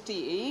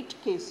 68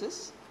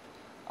 cases,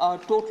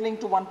 totaling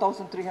to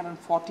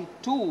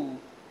 1,342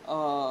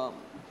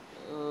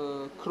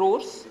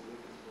 crores.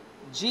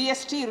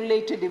 GST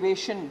related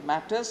evasion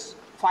matters,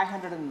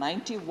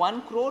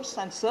 591 crores,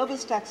 and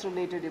service tax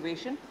related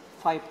evasion,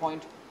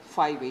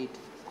 5.58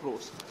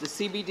 crores. The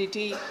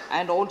CBDT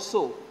and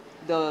also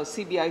the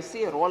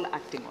CBIC are all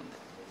acting on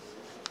that.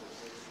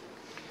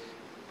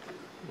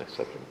 Next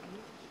supplementary.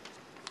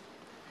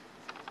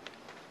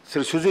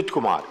 Sir Sujit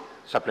Kumar,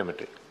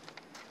 supplementary.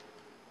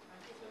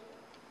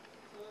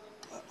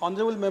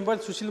 Honorable Member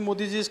Sushil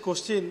Modi's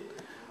question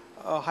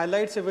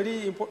highlights a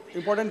very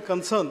important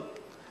concern,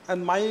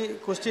 and my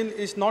question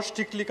is not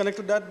strictly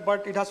connected to that,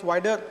 but it has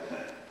wider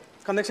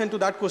connection to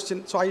that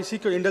question, so I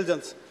seek your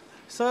indulgence.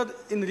 Sir,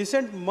 in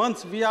recent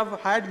months, we have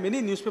had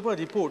many newspaper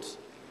reports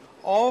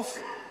of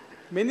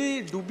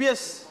many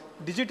dubious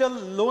digital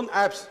loan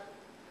apps,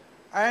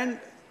 and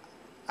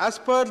as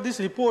per these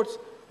reports,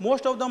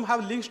 most of them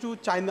have links to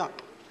China,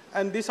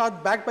 and these are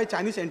backed by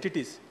Chinese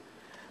entities.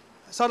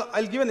 Sir,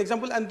 I'll give an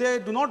example, and they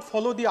do not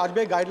follow the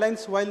RBI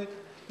guidelines while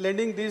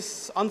lending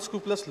these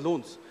unscrupulous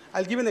loans.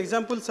 I'll give an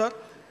example, sir.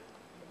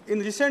 In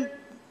recent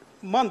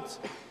months,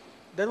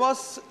 there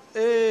was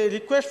a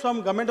request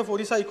from Government of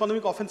Odisha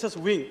Economic Offences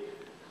Wing,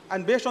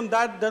 and based on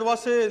that, there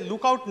was a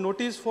lookout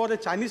notice for a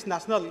Chinese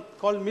national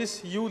called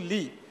Miss Yu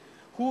Li,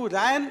 who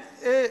ran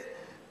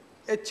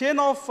a chain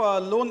of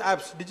loan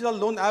apps, digital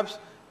loan apps,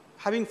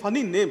 having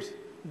funny names,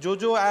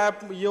 Jojo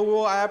app,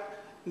 Yovo app,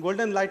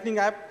 Golden Lightning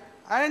app,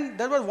 and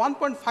there were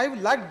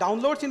 1.5 lakh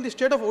downloads in the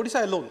state of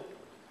Odisha alone.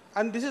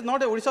 And this is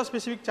not a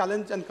Odisha-specific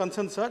challenge and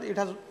concern, sir. It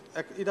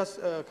has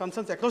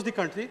concerns across the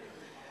country.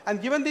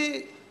 And given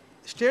the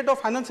state of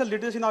financial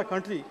literacy in our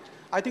country,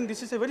 I think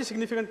this is a very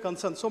significant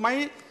concern. So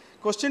my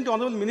question to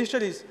Honourable Minister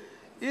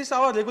is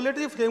our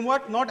regulatory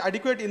framework not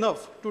adequate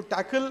enough to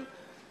tackle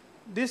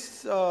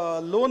this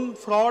loan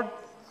fraud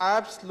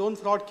apps, loan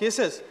fraud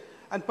cases,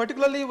 and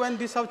particularly when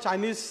these have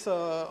Chinese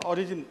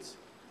origins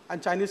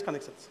and Chinese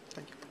connections?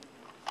 Thank you.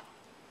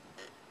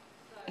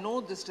 No,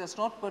 this does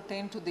not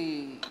pertain to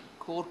the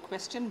core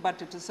question,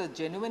 but it is a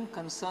genuine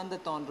concern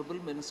that the Honourable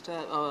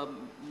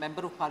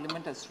Member of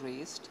Parliament has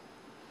raised.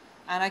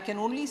 And I can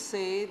only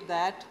say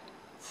that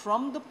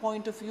from the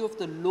point of view of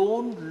the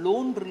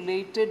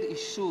loan-related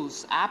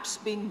issues, apps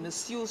being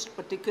misused,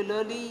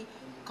 particularly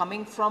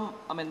coming from,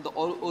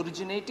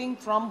 originating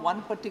from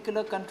one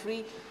particular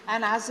country,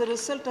 and as a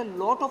result, a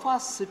lot of our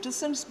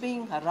citizens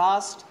being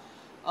harassed,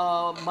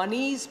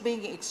 monies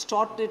being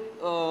extorted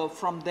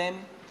from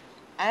them,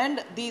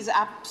 and these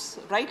apps,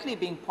 rightly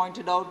being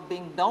pointed out,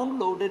 being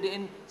downloaded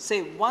in,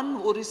 say, one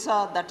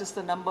Orissa, that is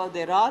the number.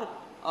 There are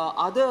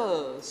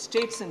other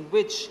states in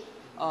which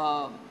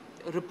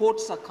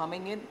reports are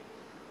coming in.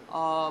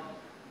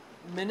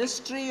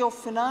 Ministry of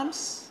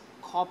Finance,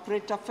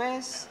 Corporate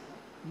Affairs,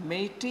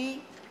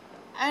 MeitY,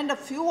 and a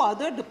few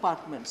other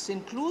departments,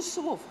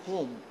 inclusive of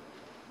Home,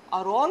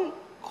 are all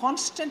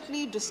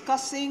constantly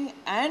discussing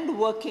and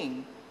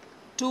working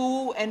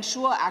to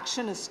ensure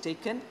action is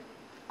taken.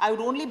 I would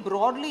only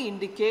broadly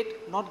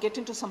indicate, not get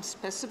into some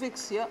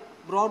specifics here,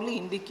 broadly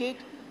indicate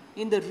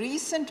in the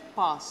recent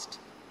past,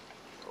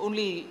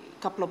 only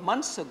a couple of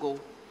months ago,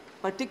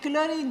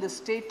 particularly in the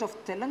state of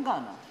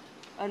Telangana,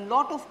 a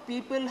lot of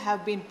people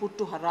have been put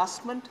to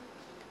harassment,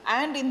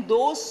 and in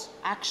those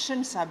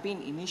actions have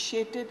been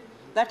initiated.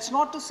 That's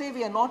not to say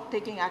we are not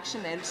taking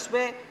action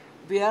elsewhere.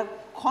 We are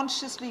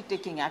consciously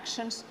taking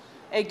actions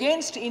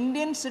against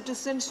Indian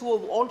citizens who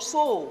have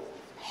also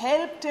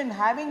helped in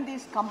having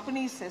these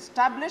companies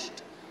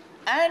established,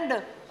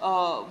 and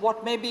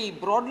what may be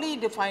broadly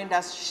defined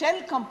as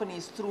shell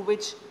companies through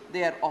which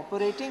they are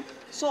operating.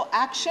 So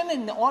action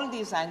in all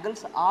these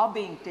angles are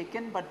being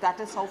taken, but that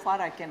is how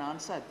far I can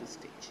answer at this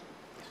stage.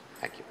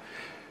 Thank you.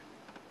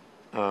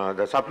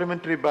 The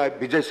supplementary by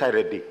Vijay Sai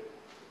Reddy.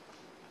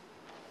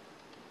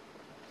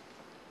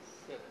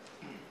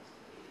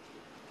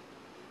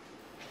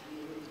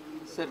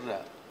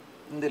 Sir,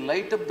 in the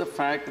light of the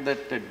fact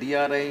that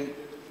DRI,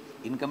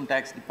 Income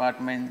Tax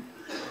Department,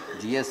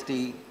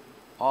 GST,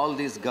 all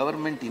these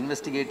government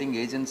investigating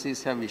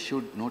agencies have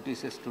issued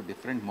notices to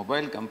different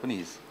mobile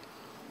companies,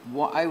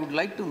 I would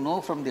like to know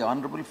from the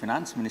Honorable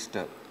Finance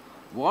Minister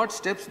what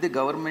steps the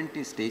government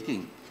is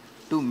taking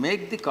to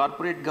make the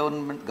corporate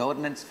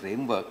governance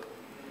framework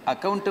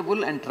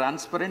accountable and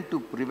transparent to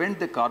prevent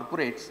the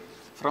corporates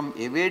from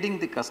evading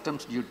the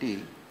customs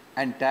duty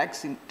and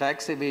tax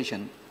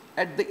evasion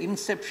at the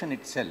inception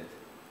itself,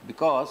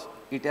 because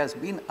it has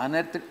been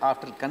unearthed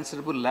after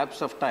considerable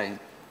lapse of time.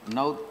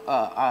 Now,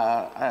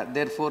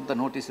 therefore, the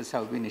notices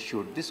have been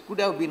issued. This could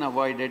have been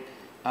avoided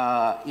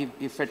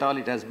if at all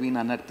it has been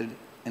unearthed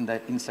in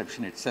the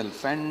inception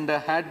itself. And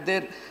has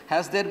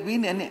there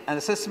been any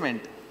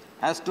assessment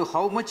as to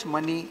how much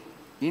money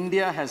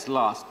India has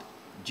lost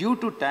due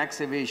to tax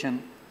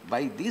evasion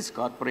by these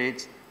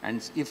corporates?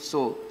 And if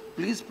so,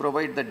 please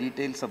provide the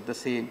details of the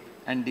same,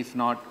 and if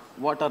not,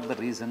 what are the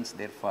reasons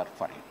therefore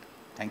for it?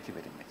 Thank you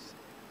very much.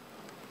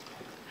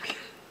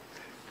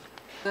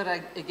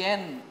 Sir,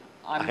 again,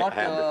 I'm not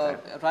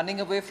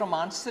running away from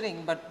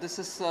answering, but this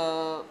is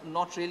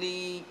not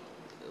really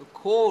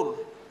core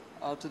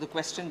to the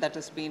question that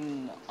has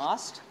been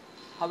asked.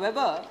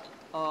 However,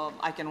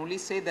 I can only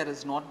say there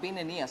has not been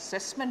any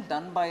assessment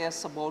done by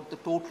us about the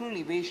total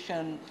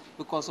evasion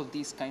because of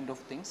these kind of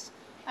things.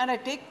 And I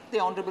take the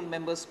Honourable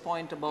Member's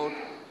point about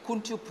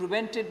couldn't you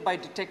prevent it by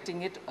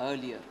detecting it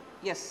earlier?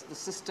 Yes, the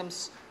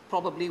systems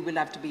probably will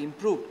have to be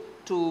improved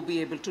to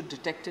be able to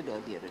detect it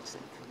earlier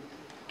itself.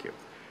 Thank you.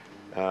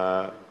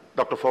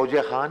 Dr.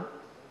 Fauzia Khan.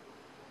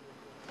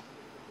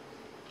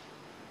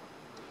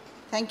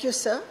 Thank you,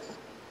 sir.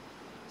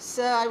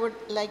 Sir, I would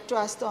like to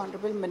ask the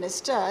Honourable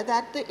Minister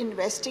that the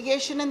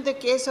investigation in the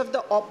case of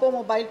the Oppo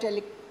Mobile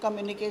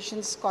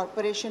Telecommunications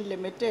Corporation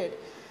Limited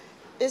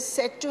is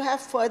said to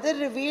have further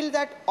revealed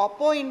that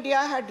Oppo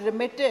India had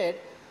remitted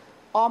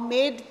or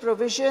made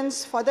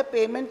provisions for the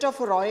payment of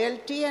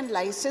royalty and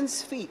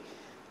license fee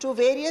to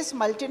various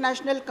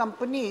multinational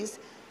companies,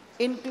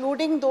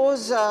 including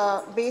those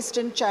based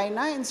in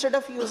China, instead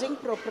of using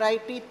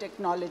proprietary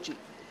technology.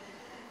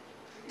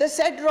 The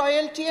said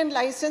royalty and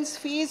license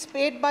fees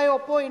paid by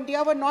Oppo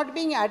India were not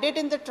being added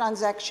in the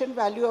transaction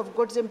value of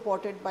goods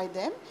imported by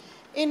them,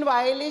 in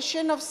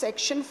violation of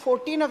Section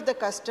 14 of the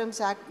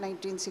Customs Act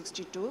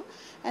 1962,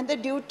 and the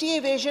duty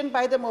evasion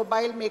by the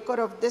mobile maker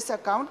of this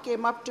account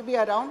came up to be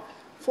around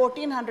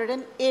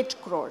 1,408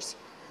 crores.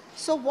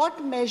 So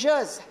what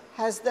measures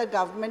has the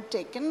government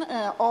taken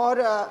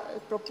or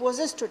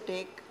proposes to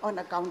take on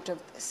account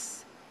of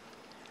this?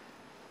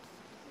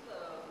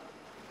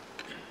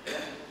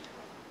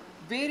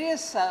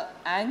 Various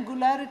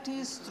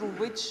angularities through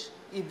which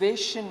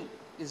evasion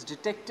is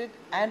detected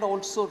and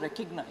also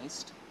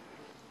recognized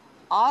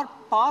are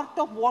part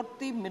of what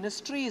the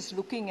ministry is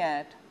looking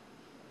at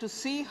to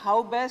see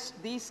how best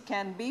these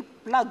can be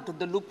plugged,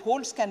 the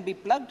loopholes can be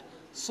plugged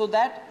so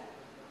that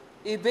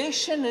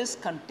evasion is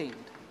contained.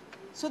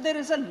 So there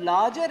is a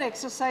larger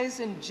exercise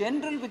in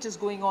general which is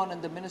going on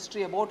in the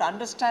ministry about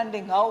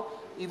understanding how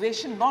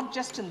evasion, not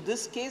just in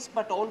this case,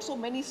 but also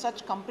many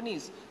such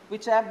companies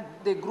which have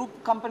the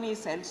group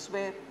companies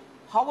elsewhere,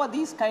 how are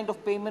these kind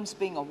of payments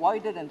being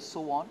avoided and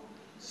so on.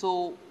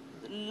 So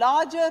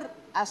larger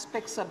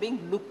aspects are being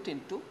looked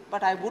into,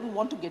 but I wouldn't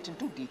want to get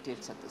into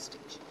details at this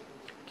stage.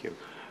 Thank you.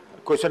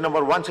 Question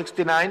number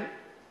 169,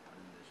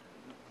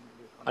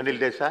 Anil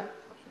Desai.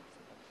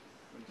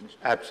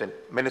 Absent.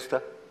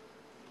 Minister.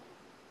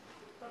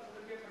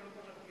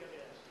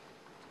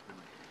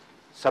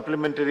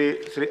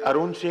 Supplementary, Sri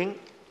Arun Singh.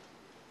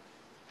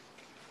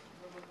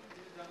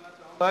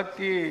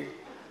 कि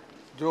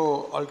जो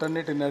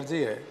alternate energy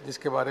है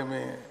जिसके बारे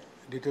में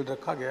detail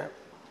रखा गया,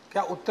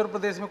 क्या उत्तर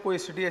प्रदेश में कोई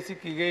स्टडी ऐसी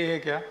की गई है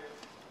क्या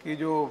कि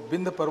जो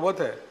विंध्य पर्वत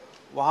है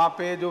वहाँ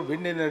पे जो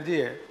विंड एनर्जी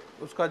है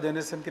उसका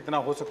जनरेशन कितना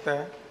हो सकता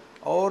है,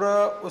 और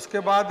उसके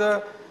बाद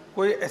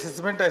कोई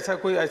असेसमेंट ऐसा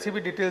कोई ऐसी भी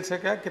डिटेल्स है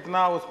क्या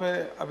कितना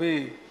उसमें अभी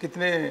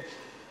कितने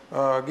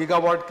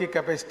गीगावाट की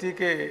कैपेसिटी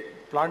के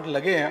प्लांट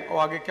लगे हैं और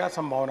आगे क्या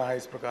संभावना है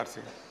इस प्रकार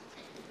से?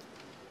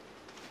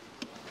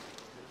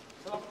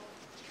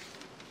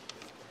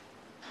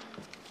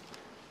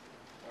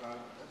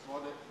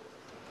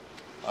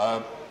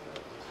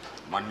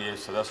 माननीय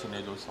सदस्य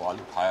ने जो सवाल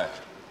उठाया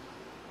है,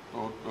 तो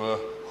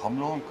हम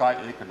लोगों का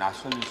एक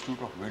national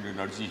institute of wind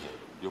energy है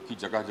जो कि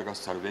जगह जगह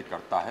सर्वे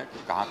करता है कि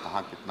कहाँ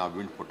कहाँ कितना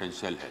विंड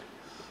पोटेंशियल है।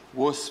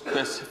 वो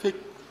स्पेसिफिक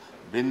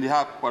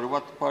विंध्या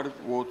पर्वत पर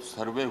वो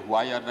सर्वे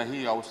हुआ या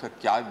नहीं या उसका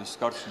क्या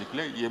निष्कर्ष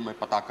निकले, ये मैं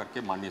पता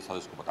करके माननीय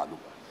सदस्य को बता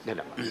दूंगा।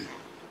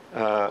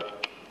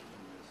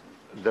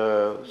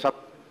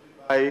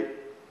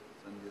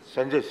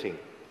 संजय सिंह।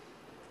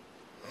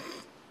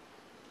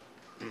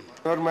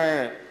 सर, मैं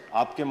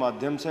आपके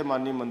माध्यम से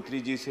माननीय मंत्री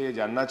जी से ये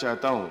जानना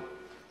चाहता हूं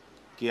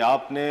कि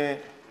आपने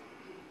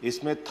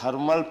इसमें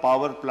थर्मल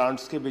पावर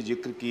प्लांट्स के भी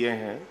जिक्र किए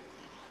हैं,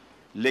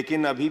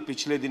 लेकिन अभी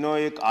पिछले दिनों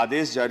एक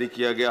आदेश जारी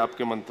किया गया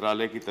आपके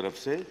मंत्रालय की तरफ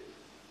से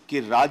कि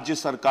राज्य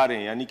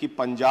सरकारें यानी कि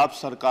पंजाब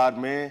सरकार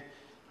में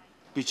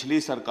पिछली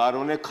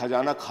सरकारों ने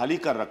खजाना खाली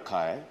कर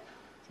रखा है।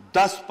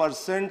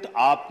 10%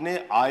 आपने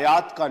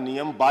आयात का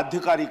नियम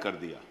बाध्यकारी कर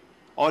दिया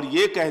और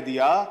ये कह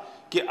दिया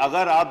कि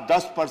अगर आप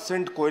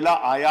 10% कोयला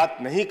आयात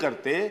नहीं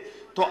करते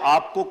तो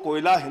आपको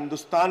कोयला,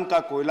 हिंदुस्तान का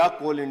कोयला,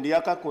 कोल इंडिया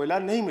का कोयला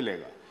नहीं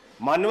मिलेगा।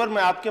 मान्यवर,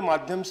 मैं आपके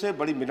माध्यम से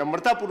बड़ी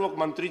विनम्रता पूर्वक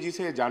मंत्री जी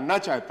से जानना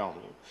चाहता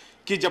हूं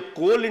कि जब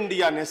कोल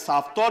इंडिया ने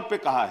साफ तौर पे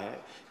कहा है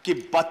कि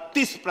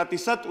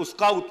 32%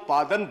 उसका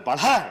उत्पादन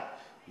बढ़ा है,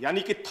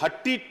 यानी कि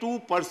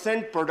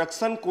 32%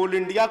 प्रोडक्शन कोल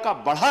इंडिया का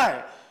बढ़ा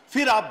है,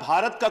 फिर आप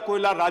भारत का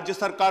कोयला राज्य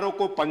सरकारों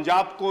को,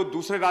 पंजाब को,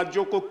 दूसरे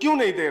राज्यों को क्यों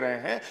नहीं दे रहे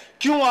हैं?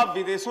 क्यों आप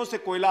विदेशों से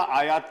कोयला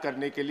आयात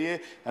करने के लिए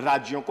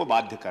राज्यों को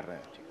बाध्य कर रहे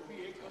हैं?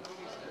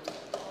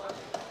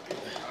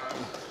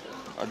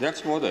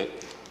 अध्यक्ष महोदय,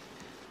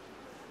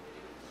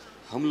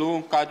 हम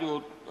लोगों का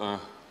जो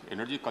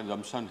एनर्जी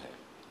कंजम्पशन है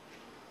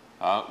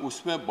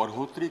उसमें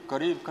बढ़ोतरी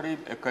करीब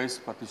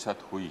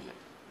 21% हुई है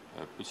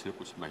पिछले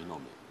कुछ महीनों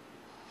में,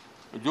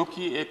 जो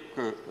कि एक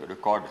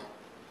रिकॉर्ड है।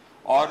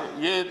 और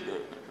ये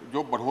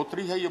जो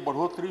बढ़ोतरी है, ये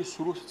बढ़ोतरी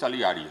शुरू से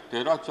चली आ रही है।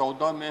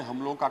 13-14 में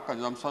हम लोगों का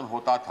कंजम्पशन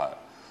होता था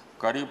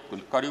करीब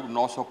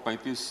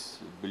 935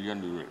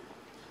 बिलियन यूनिट।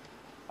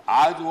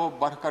 आज वो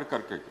बढ़कर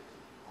करके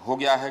हो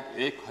गया है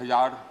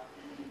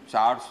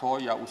 1400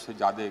 या उससे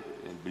ज़्यादा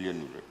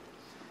बिलियन यूनिट।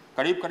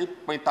 करीब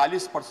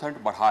 45%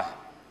 बढ़ा है।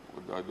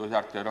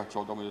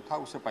 2013-14 में जो था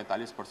उससे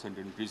 45%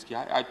 इंक्रीज़ किया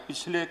है। आज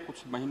पिछले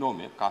कुछ महीनों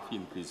में काफ़ी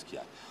इंक्रीज़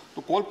किया है।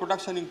 तो कोल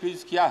प्रोडक्शन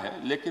इंक्रीज़ किया है,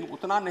 लेकिन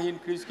उतना नहीं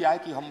इंक्रीज़ किया है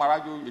कि हमारा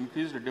जो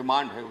इंक्रीज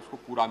डिमांड है उसको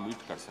पूरा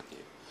मीट कर सके।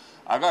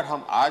 अगर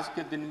हम आज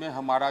के दिन में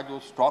हमारा जो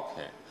स्टॉक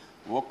है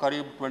वो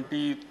करीब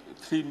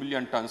 23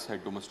 मिलियन टन है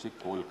डोमेस्टिक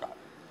कोल का।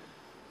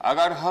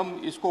 अगर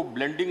हम इसको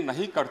ब्लेंडिंग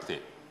नहीं करते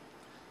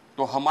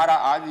तो हमारा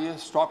आज ये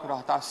स्टॉक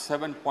रहता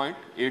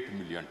 7.8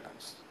 मिलियन टन,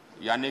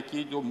 यानी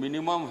कि जो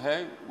मिनिमम है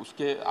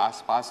उसके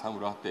आसपास हम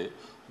रहते।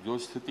 जो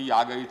स्थिति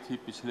आ गई थी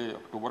पिछले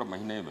अक्टूबर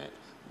महीने में,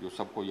 जो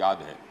सबको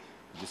याद है,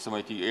 जिस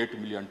समय कि 8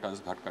 मिलियन टन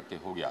घट करके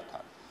हो गया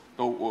था,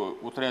 तो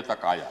उतने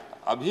तक आ जाता।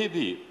 अभी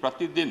भी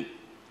प्रतिदिन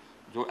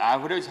जो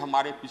एवरेज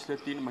हमारे पिछले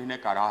 3 महीने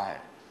का रहा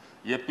है,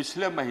 ये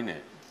पिछले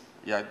महीने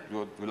या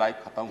जो जुलाई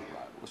ख़त्म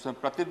हुआ उसमें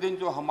प्रतिदिन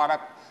जो हमारा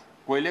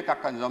कोयले का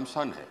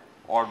कंजम्पशन है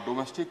और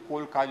डोमेस्टिक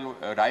कोल का जो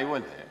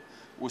अराइवल है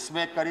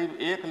उसमें करीब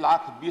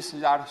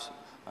 1,20,000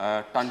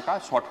 टन का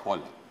शॉर्टफॉल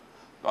है।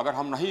 तो अगर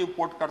हम नहीं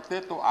इंपोर्ट करते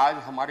तो आज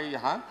हमारे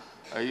यहाँ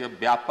ये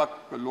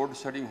व्यापक लोड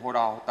शेडिंग हो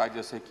रहा होता है,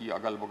 जैसे कि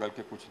अगल बगल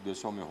के कुछ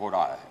देशों में हो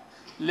रहा है,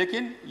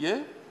 लेकिन ये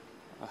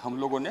हम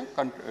लोगों ने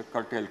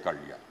कर्टेल कर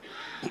लिया।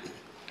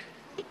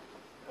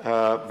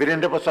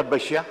 वीरेंद्र प्रसाद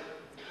बैश्या।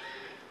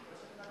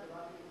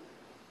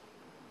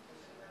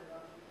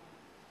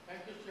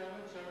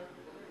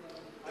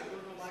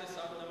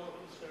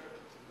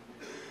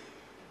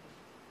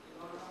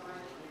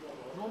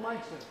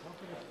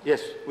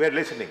 Yes, we are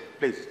listening,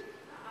 please.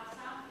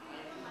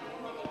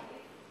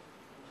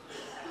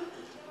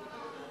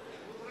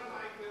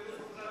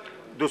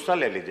 दूसरा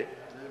ले लीजिए।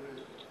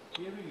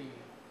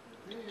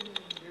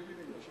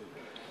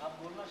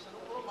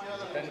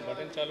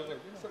 बटन चालू कर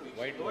दीजिए,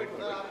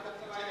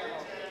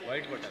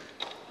 वाइट बटन।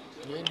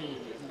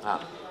 हाँ।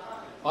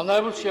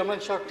 Honorable Chairman,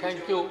 sir,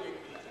 thank you.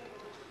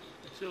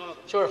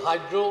 Sir,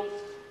 hydro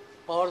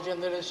power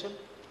generation,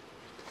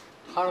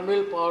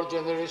 thermal power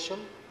generation,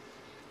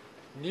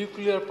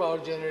 nuclear power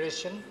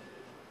generation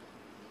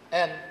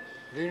and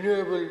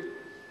renewable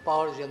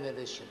power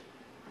generation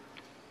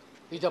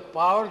is the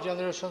power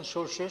generation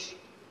sources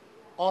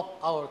of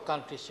our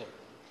country, sir.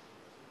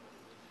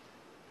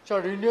 So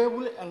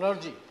renewable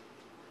energy,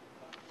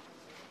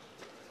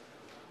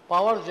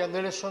 power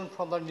generation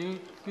from the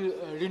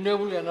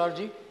renewable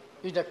energy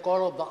is the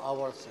core of the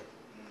hour, sir.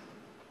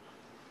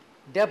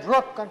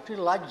 Developed countries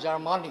like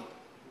Germany,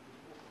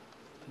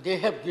 they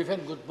have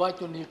given goodbye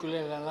to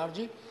nuclear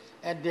energy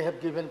and they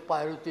have given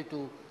priority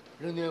to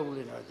renewable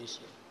energy.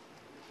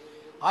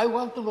 I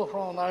want to know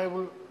from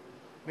Honorable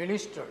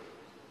Minister,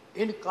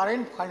 in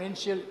current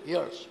financial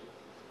years,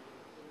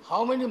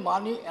 how many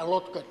money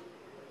allocated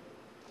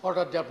for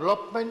the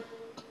development,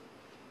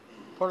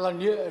 for the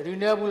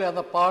renewable and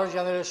the power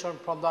generation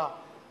from the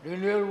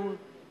renewable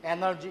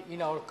energy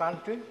in our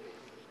country,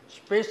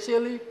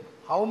 especially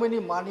how many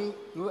money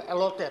you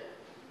allotted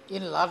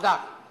in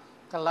Ladakh.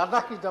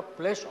 Ladakh is the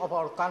place of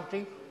our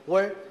country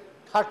where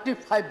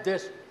 35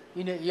 days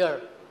in a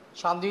year,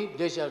 sunny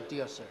days are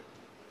there, sir.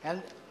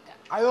 And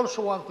I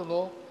also want to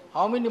know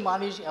how many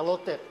money is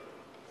allotted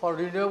for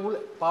renewable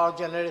power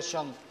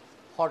generation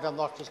for the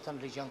northeastern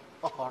region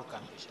of our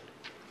country, sir.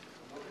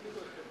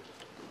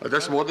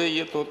 अध्यक्ष महोदय,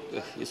 ये तो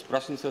इस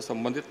प्रश्न से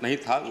संबंधित नहीं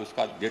था,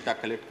 उसका डेटा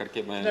कलेक्ट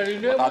करके मैं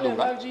बता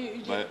दूंगा,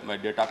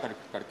 मैं डेटा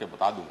करके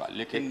बता दूंगा।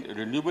 लेकिन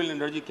रिन्यूएबल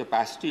एनर्जी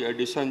कैपेसिटी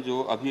एडिशन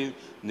जो अभी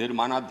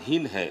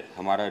निर्माणाधीन है,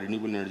 हमारा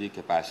रिन्यूएबल एनर्जी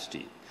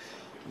कैपेसिटी,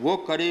 वो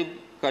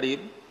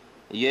करीब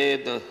ये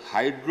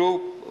हाइड्रो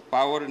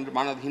पावर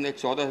निर्माणाधीन है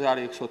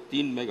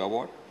 14,103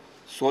 मेगावाट,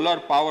 सोलर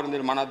पावर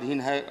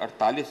निर्माणाधीन है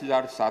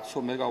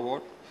 48,700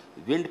 मेगावाट,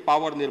 विंड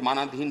पावर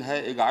निर्माणाधीन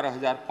है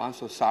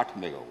 11,560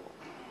 मेगावाट।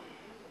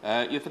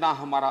 इतना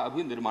हमारा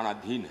अभी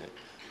निर्माणाधीन है।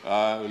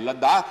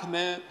 लद्दाख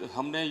में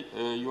हमने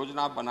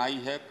योजना बनाई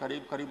है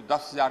करीब करीब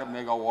 10,000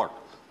 मेगावाट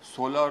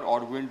सोलर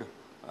और विंड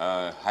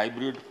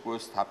हाइब्रिड को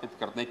स्थापित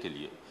करने के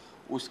लिए।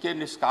 उसके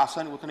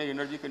निष्कासन, उतने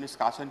एनर्जी के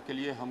निष्कासन के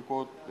लिए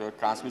हमको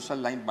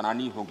ट्रांसमिशन लाइन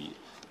बनानी होगी।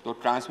 तो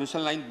ट्रांसमिशन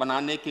लाइन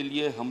बनाने के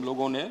लिए हम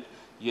लोगों ने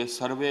ये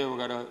सर्वे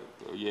वगैरह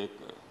ये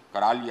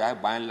करा लिया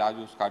है। बाय एंड लार्ज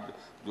उसका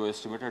जो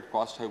एस्टिमेटेड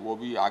कॉस्ट है वो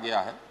भी आ गया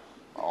है,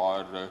 और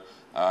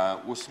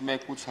उसमें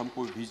कुछ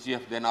हमको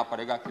VGF देना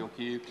पड़ेगा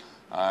क्योंकि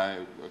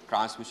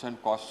ट्रांसमिशन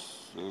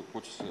कॉस्ट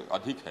कुछ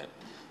अधिक है,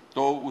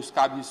 तो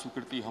उसका भी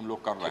स्वीकृति हम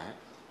लोग कर रहे हैं।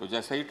 तो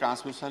जैसे ही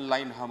ट्रांसमिशन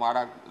लाइन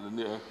हमारा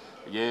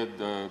ये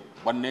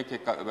बनने के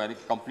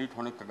कंप्लीट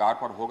होने के कगार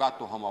पर होगा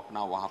तो हम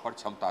अपना वहाँ पर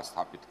क्षमता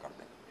स्थापित कर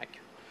देंगे।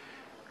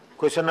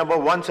 Question number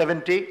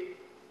 170.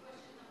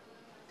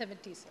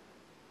 70, sir.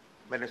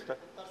 Minister.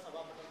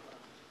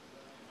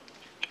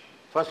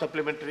 First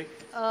supplementary.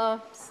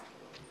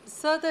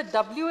 Sir, the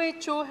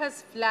WHO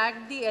has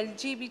flagged the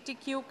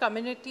LGBTQ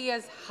community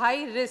as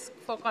high risk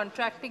for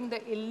contracting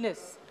the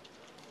illness.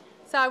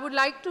 So I would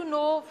like to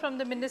know from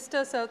the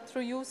Minister, sir,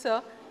 through you,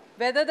 sir,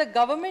 whether the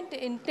government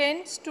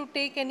intends to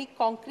take any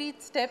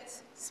concrete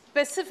steps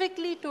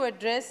specifically to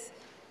address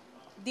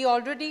the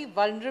already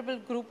vulnerable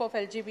group of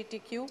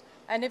LGBTQ,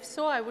 and if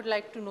so, I would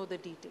like to know the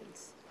details.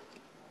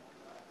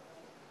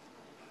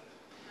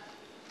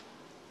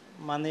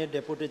 माननीय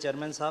deputy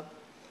chairman साहब,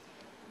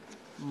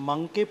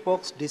 monkey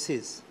pox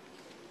disease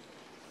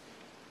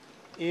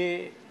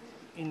ये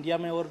India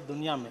में और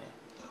दुनिया में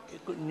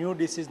एक new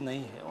disease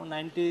नहीं है। और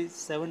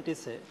 1970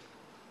 से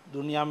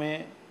दुनिया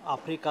में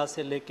अफ्रीका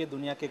से लेके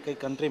दुनिया के कई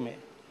कंट्री में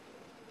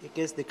ये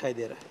केस दिखाई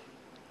दे रहा है।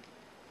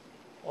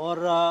 और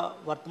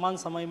वर्तमान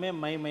समय में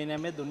मई महीने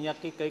में दुनिया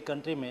की कई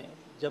कंट्री में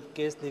जब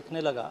केस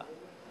दिखने लगा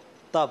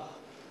तब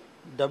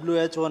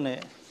WHO ने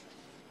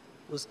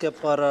उसके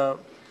पर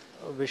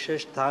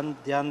विशेष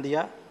ध्यान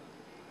दिया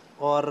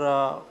और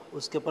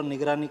उसके पर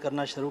निगरानी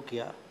करना शुरू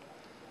किया।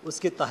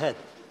 उसके तहत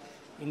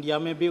इंडिया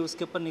में भी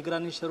उसके पर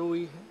निगरानी शुरू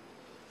हुई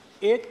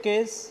है। एक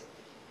केस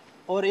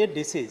और ये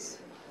डिसीज़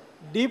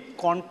डीप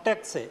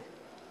कॉन्टैक्ट से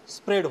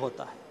स्प्रेड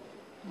होता है।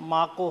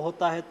 माँ को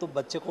होता है तो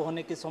बच्चे को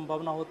होने की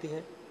संभावना होती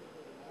है,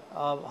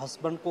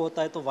 हस्बैंड को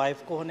होता है तो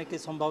वाइफ को होने की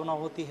संभावना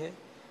होती है।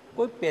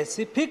 कोई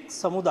पैसिफिक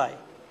समुदाय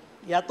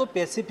या तो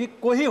पैसिफिक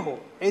को ही हो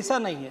ऐसा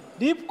नहीं है,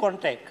 डीप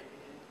कॉन्टैक्ट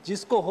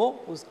जिसको हो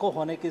उसको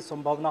होने की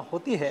संभावना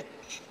होती है।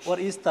 और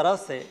इस तरह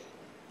से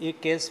ये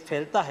केस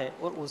फैलता है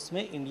और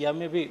उसमें इंडिया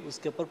में भी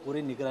उसके ऊपर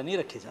पूरी निगरानी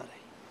रखी जा रही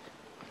है।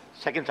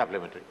 Second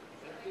supplementary.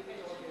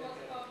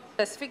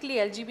 Specifically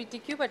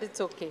LGBTQ, but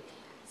it's okay.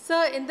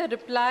 Sir, in the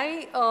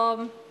reply,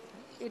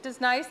 it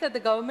is nice that the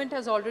government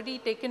has already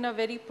taken a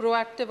very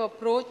proactive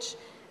approach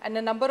and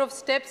a number of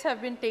steps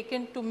have been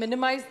taken to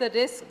minimize the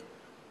risk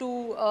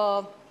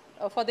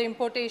for the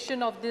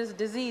importation of this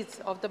disease,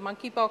 of the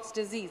monkeypox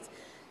disease.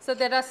 So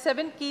there are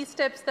 7 key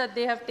steps that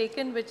they have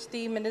taken, which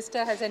the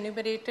minister has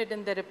enumerated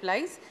in the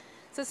replies.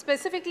 So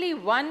specifically,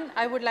 one,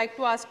 I would like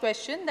to ask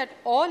question that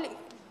all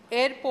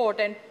airport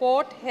and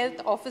port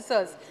health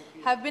officers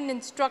have been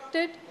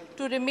instructed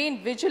to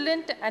remain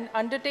vigilant and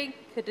undertake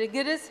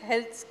rigorous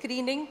health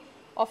screening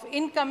of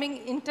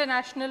incoming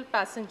international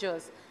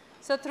passengers.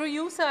 So through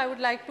you, sir, I would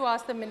like to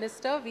ask the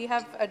minister, we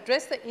have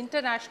addressed the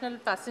international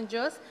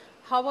passengers.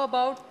 How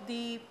about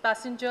the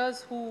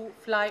passengers who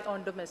fly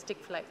on domestic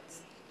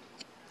flights?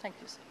 Thank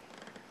you, sir.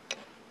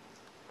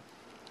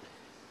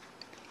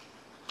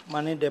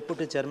 माननीय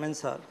deputy chairman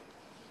sir,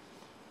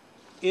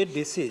 ये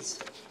disease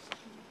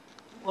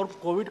और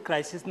Covid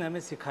crisis ने हमें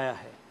सिखाया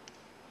है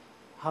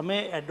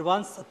हमें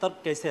advance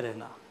सतर्क कैसे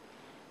रहना।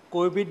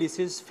 कोई भी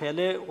डिसीज़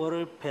फैले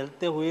और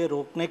फैलते हुए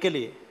रोकने के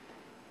लिए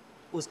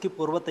उसकी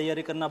पूर्व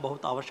तैयारी करना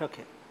बहुत आवश्यक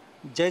है।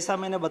 जैसा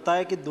मैंने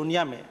बताया कि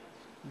दुनिया में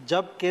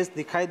जब केस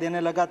दिखाई देने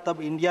लगा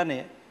तब इंडिया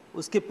ने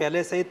उसकी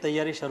पहले से ही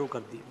तैयारी शुरू कर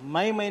दी।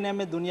 मई महीने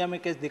में दुनिया में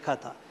केस दिखा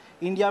था।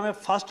 इंडिया में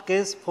फर्स्ट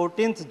केस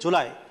 14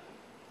 जुलाई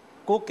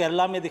को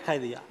केरला में दिखाई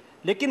दिया,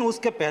 लेकिन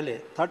उसके पहले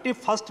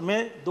 31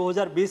 मई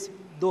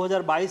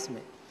 2022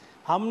 में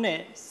हमने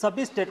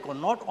सभी स्टेट को,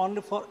 not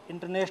only for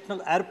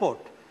international airport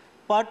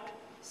but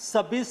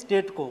सभी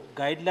स्टेट को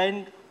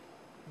गाइडलाइन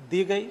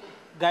दी गई।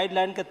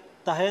 गाइडलाइन के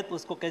तहत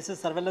उसको कैसे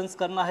सर्वेलेंस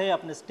करना है,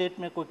 अपने स्टेट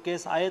में कोई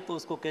केस आए तो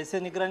उसको कैसे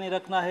निगरानी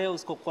रखना है,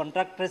 उसको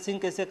कॉन्टैक्ट ट्रेसिंग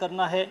कैसे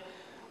करना है,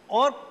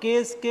 और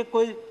केस के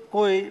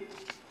कोई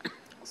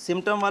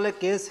सिम्टम वाले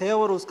केस है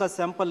और उसका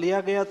सैंपल लिया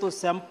गया तो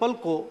सैंपल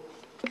को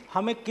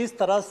हमें किस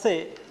तरह से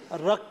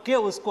रख के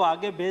उसको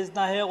आगे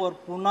भेजना है। और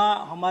पुणे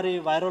हमारी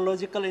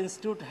वायरोलॉजिकल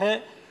इंस्टीट्यूट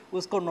है,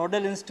 उसको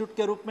नोडल इंस्टीट्यूट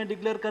के रूप में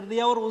डिक्लेयर कर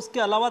दिया। और उसके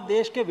अलावा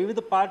देश के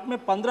विविध पार्ट में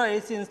 15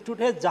 ऐसी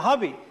इंस्टीट्यूट है जहाँ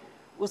भी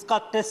उसका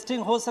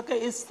टेस्टिंग हो सके।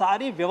 इस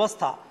सारी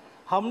व्यवस्था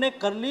हमने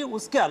कर ली।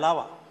 उसके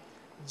अलावा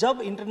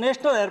जब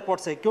इंटरनेशनल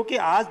एयरपोर्ट से, क्योंकि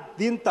आज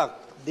दिन तक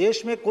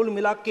देश में कुल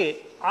मिला के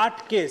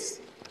 8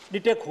 केस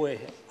डिटेक्ट हुए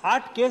हैं,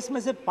 8 केस में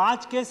से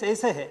 5 केस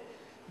ऐसे हैं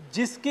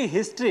जिसकी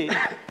हिस्ट्री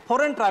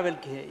फॉरेन ट्रैवल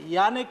की है,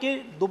 यानी कि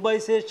दुबई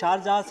से,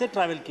 शारजाह से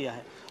ट्रैवल किया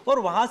है। और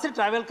वहाँ से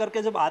ट्रैवल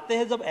करके जब आते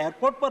हैं, जब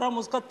एयरपोर्ट पर हम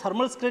उसका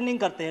थर्मल स्क्रीनिंग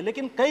करते हैं,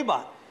 लेकिन कई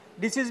बार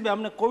डिसीज़ में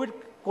हमने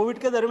कोविड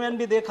के दरमियान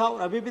भी देखा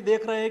और अभी भी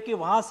देख रहे हैं कि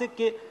वहाँ से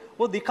के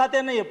वो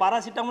दिखाते नहीं है,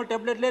 पैरासीटामोल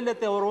टेबलेट ले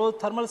लेते हैं और वो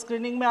थर्मल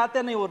स्क्रीनिंग में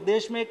आते नहीं और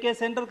देश में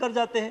केस एंटर कर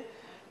जाते हैं।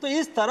 तो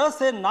इस तरह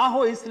से ना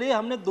हो, इसलिए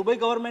हमने दुबई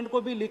गवर्नमेंट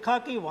को भी लिखा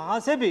कि वहाँ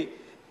से भी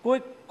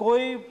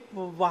कोई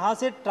वहाँ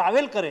से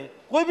ट्रैवल करे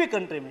कोई भी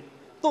कंट्री में,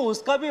 तो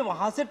उसका भी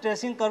वहाँ से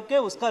ट्रेसिंग करके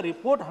उसका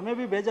रिपोर्ट हमें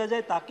भी भेजा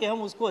जाए ताकि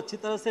हम उसको अच्छी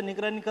तरह से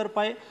निगरानी कर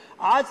पाए।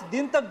 आज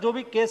दिन तक जो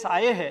भी केस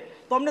आए हैं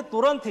तो हमने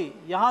तुरंत ही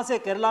यहाँ से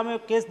केरला में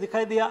केस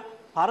दिखाई दिया,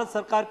 भारत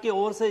सरकार की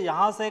ओर से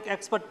यहाँ से एक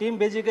एक्सपर्ट टीम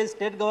भेजी गई,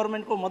 स्टेट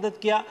गवर्नमेंट को मदद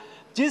किया,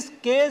 जिस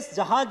केस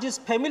जहाँ जिस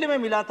फैमिली में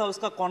मिला था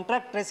उसका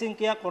कॉन्ट्रैक्ट ट्रेसिंग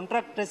किया।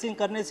 कॉन्ट्रैक्ट ट्रेसिंग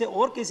करने से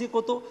और किसी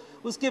को तो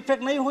उसकी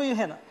इफेक्ट नहीं हुई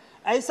है ना।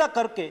 ऐसा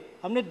करके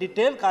हमने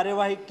डिटेल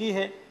कार्यवाही की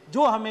है।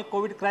 जो हमें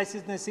कोविड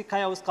क्राइसिस ने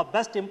सिखाया उसका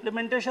बेस्ट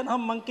इम्प्लीमेंटेशन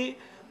हम मंकी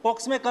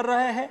पॉक्स में कर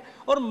रहे हैं।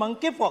 और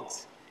मंकी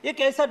पॉक्स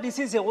एक ऐसा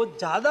डिसीज है, वो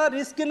ज़्यादा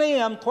रिस्क नहीं है,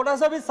 हम थोड़ा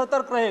सा भी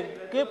सतर्क रहे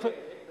कि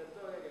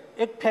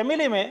एक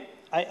फैमिली में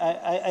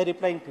आई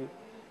रिप्लाइंग टू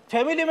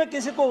फैमिली में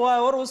किसी को हुआ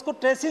है और उसको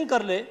ट्रेसिंग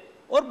कर ले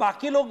और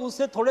बाकी लोग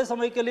उससे थोड़े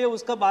समय के लिए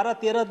उसका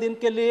 12-13 दिन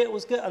के लिए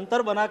उसके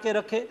अंतर बना के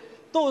रखे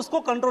तो उसको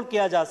कंट्रोल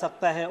किया जा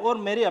सकता है। और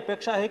मेरी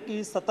अपेक्षा है कि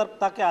इस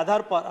सतर्कता के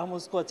आधार पर हम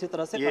उसको अच्छी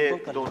तरह से कंट्रोल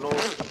करें। दोनों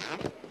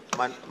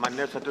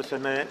माननीय सदस्य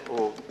ने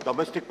वो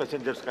डोमेस्टिक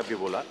पैसेंजर्स का भी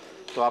बोला,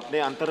 तो आपने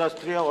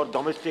अंतर्राष्ट्रीय और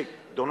डोमेस्टिक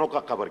दोनों का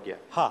कवर किया।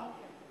 हाँ,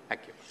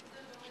 thank you.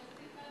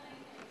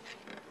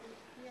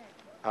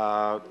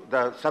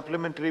 The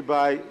supplementary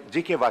bye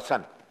G.K.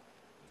 Vasan.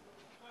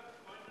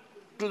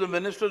 To the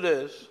minister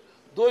is,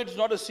 though it's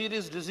not a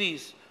serious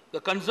disease, the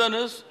concern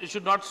is it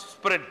should not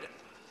spread,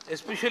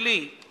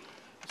 especially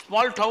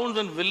small towns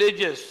and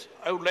villages.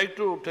 I would like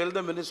to tell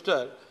the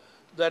minister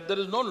that there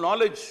is no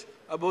knowledge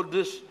about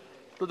this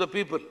to the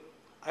people.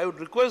 I would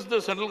request the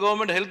central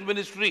government health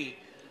ministry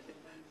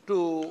to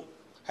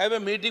have a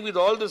meeting with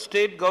all the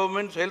state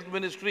governments, health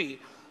ministry,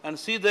 and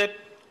see that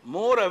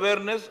more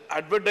awareness,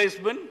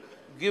 advertisement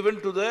given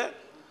to the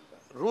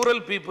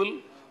rural people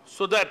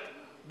so that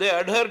they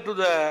adhere to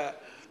the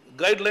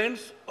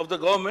guidelines of the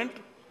government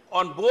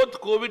on both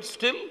COVID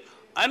still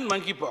and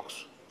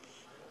monkeypox.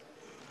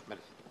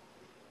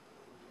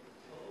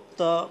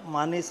 तो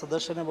माननीय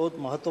सदस्य ने बहुत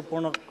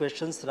महत्वपूर्ण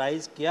questions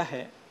rise किया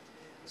है।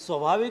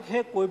 स्वाभाविक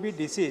है कोई भी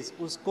डिसीज़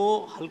उसको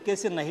हल्के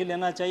से नहीं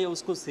लेना चाहिए,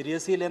 उसको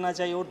सीरियस ही लेना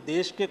चाहिए और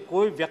देश के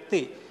कोई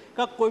व्यक्ति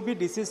का कोई भी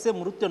डिसीज़ से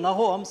मृत्यु न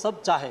हो, हम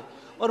सब चाहे।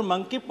 और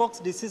मंकी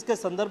पॉक्स डिसीज़ के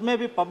संदर्भ में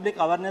भी पब्लिक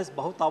अवेयरनेस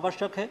बहुत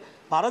आवश्यक है।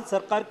 भारत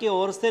सरकार की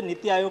ओर से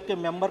नीति आयोग के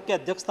मेंबर के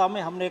अध्यक्षता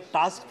में हमने एक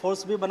टास्क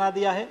फोर्स भी बना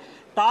दिया है।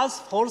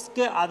 टास्क फोर्स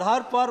के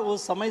आधार पर वो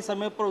समय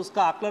समय पर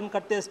उसका आकलन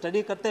करते,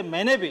 स्टडी करते।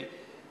 मैंने भी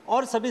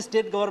और सभी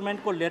स्टेट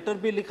गवर्नमेंट को लेटर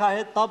भी लिखा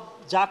है, तब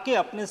जाके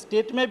अपने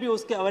स्टेट में भी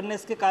उसके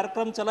अवेयरनेस के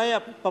कार्यक्रम चलाए,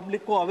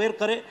 पब्लिक को अवेयर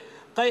करें।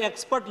 कई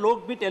एक्सपर्ट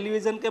लोग भी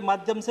टेलीविज़न के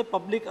माध्यम से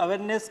पब्लिक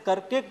अवेयरनेस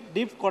करके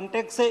डीप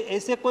कॉन्टेक्ट से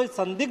ऐसे कोई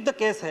संदिग्ध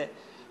केस है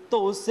तो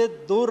उससे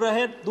दूर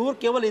रहे। दूर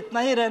केवल इतना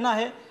ही रहना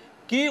है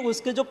कि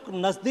उसके जो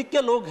नज़दीक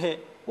के लोग हैं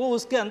वो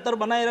उसके अंतर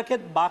बनाए रखे,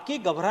 बाकी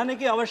घबराने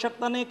की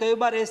आवश्यकता नहीं। कई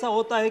बार ऐसा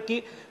होता है कि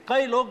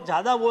कई लोग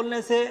ज़्यादा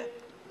बोलने से,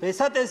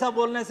 वैसा तैसा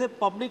बोलने से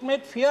पब्लिक में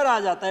एक फियर आ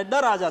जाता है,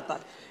 डर आ जाता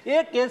है।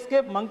 एक केस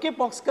के मंकी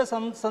पॉक्स के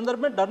संदर्भ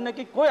में डरने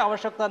की कोई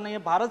आवश्यकता नहीं है।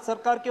 भारत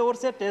सरकार की ओर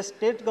से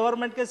स्टेट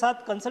गवर्नमेंट के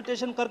साथ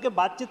कंसल्टेशन करके,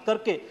 बातचीत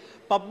करके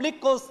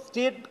पब्लिक को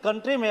स्टेट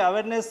कंट्री में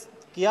अवेयरनेस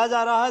किया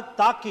जा रहा है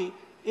ताकि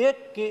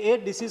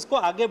एक डिसीज को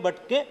आगे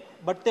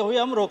बढ़ते हुए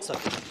हम रोक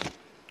सकें।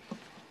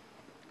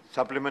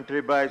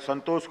 Supplementary by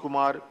Santosh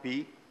Kumar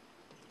P.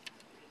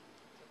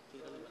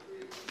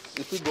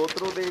 If you go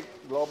through the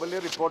globally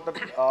reported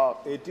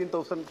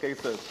 18,000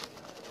 cases,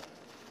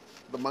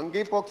 the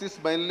monkeypox is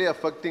mainly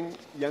affecting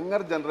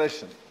younger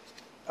generation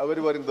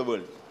everywhere in the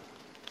world.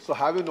 So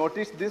have you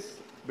noticed this?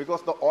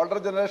 Because the older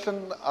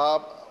generation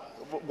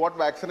got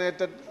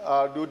vaccinated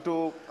due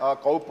to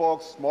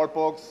cowpox,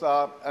 smallpox,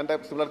 and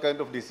similar kind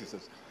of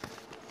diseases.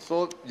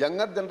 So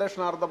younger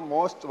generation are the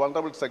most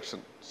vulnerable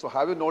section. So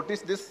have you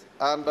noticed this?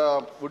 And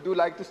would you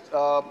like to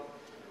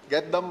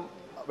get them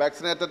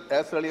vaccinated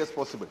as early as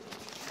possible?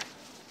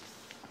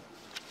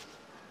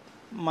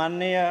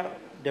 माननीय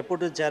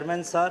deputy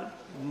chairman sir,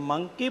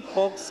 monkey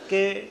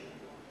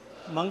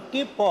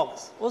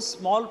pox वो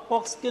small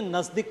pox के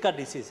नज़दीक का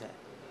disease है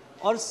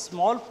और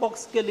small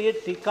pox के लिए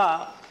टीका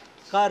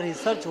का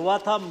रिसर्च हुआ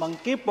था।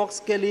 मंकी पॉक्स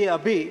के लिए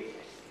अभी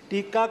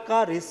टीका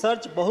का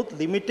रिसर्च बहुत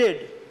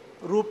लिमिटेड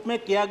रूप में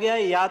किया गया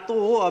है, या तो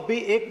वो अभी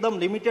एकदम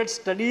limited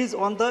studies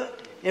on the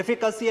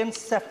efficacy and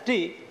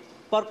safety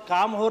पर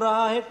काम हो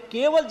रहा है।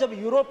 केवल जब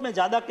यूरोप में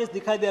ज़्यादा केस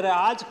दिखाई दे रहा है,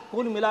 आज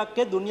कुल मिला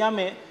के दुनिया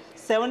में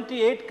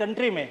 78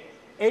 कंट्री में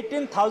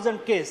 18,000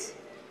 केस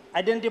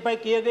आइडेंटिफाई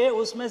किए गए,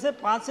 उसमें से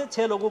 5 से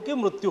 6 लोगों की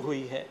मृत्यु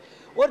हुई है।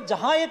 और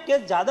जहां एक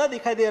केस ज़्यादा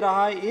दिखाई दे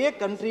रहा है, एक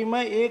कंट्री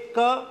में एक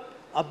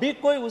अभी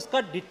कोई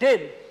उसका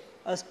डिटेल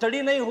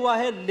स्टडी नहीं हुआ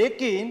है,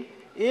 लेकिन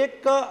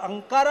एक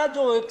अंकारा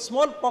जो एक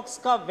स्मॉल पॉक्स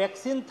का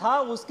वैक्सीन था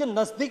उसके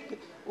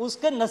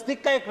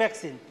नज़दीक का एक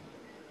वैक्सीन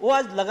वो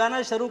आज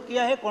लगाना शुरू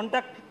किया है।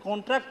 कॉन्टैक्ट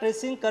कॉन्ट्रैक्ट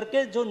ट्रेसिंग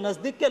करके जो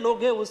नज़दीक के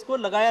लोग हैं उसको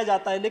लगाया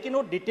जाता है, लेकिन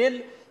वो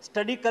डिटेल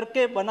स्टडी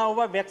करके बना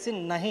हुआ वैक्सीन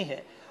नहीं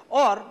है।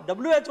 और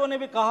WHO ने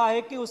भी कहा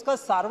है कि उसका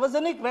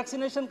सार्वजनिक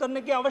वैक्सीनेशन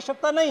करने की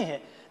आवश्यकता नहीं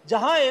है।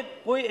 जहां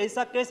कोई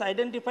ऐसा केस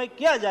आइडेंटिफाई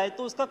किया जाए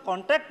तो उसका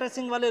कॉन्ट्रैक्ट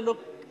ट्रेसिंग वाले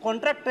लोग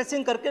कॉन्ट्रैक्ट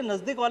ट्रेसिंग करके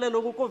नज़दीक वाले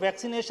लोगों को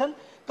वैक्सीनेशन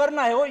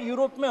करना है। वो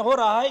यूरोप में हो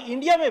रहा है,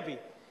 इंडिया में भी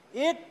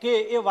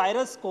ये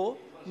वायरस को,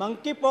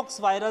 मंकी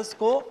पॉक्स वायरस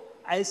को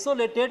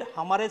आइसोलेटेड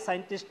हमारे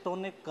साइंटिस्टों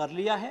ने कर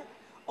लिया है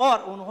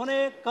और उन्होंने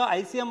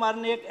ICMR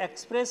ने एक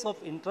एक्सप्रेस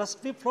ऑफ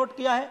इंटरेस्ट भी फ्लोट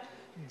किया है,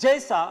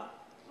 जैसा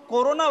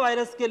कोरोना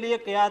वायरस के लिए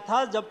किया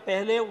था। जब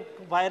पहले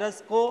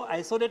वायरस को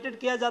आइसोलेटेड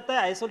किया जाता है,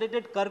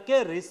 आइसोलेटेड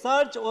करके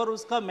रिसर्च और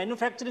उसका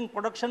मैन्युफैक्चरिंग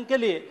प्रोडक्शन के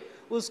लिए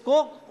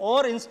उसको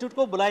और इंस्टीट्यूट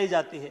को बुलाई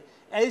जाती है।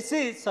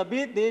 ऐसी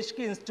सभी देश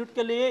की इंस्टीट्यूट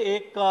के लिए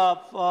एक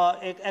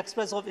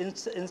एक्सप्रेस ऑफ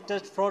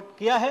इंटरेस्ट फ्लोट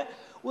किया है।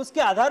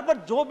 उसके आधार पर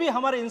जो भी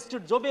हमारे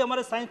इंस्टीट्यूट, जो भी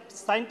हमारे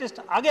साइंटिस्ट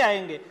आगे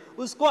आएंगे,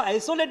 उसको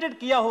आइसोलेटेड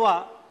किया हुआ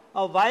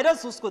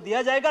वायरस उसको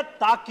दिया जाएगा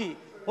ताकि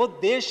वो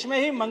देश में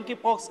ही मंकी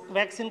पॉक्स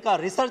वैक्सीन का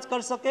रिसर्च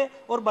कर सके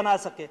और बना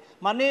सके।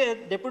 माननीय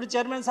डिप्टी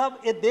चेयरमैन साहब,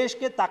 ये देश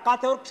के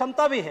ताकत है और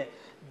क्षमता भी है।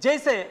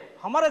 जैसे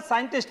हमारे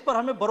साइंटिस्ट पर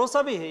हमें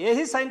भरोसा भी है,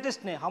 यही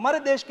साइंटिस्ट ने, हमारे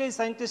देश के ही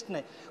साइंटिस्ट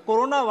ने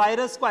कोरोना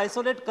वायरस को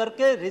आइसोलेट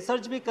करके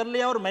रिसर्च भी कर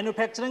लिया और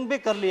मैन्युफैक्चरिंग भी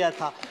कर लिया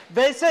था,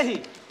 वैसे ही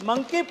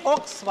मंकी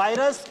पॉक्स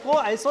वायरस को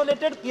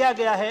आइसोलेटेड किया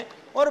गया है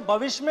और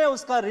भविष्य में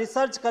उसका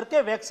रिसर्च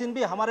करके वैक्सीन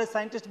भी हमारे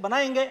साइंटिस्ट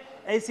बनाएंगे,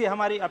 ऐसी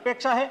हमारी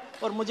अपेक्षा है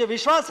और मुझे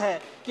विश्वास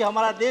है कि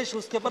हमारा देश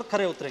उसके पर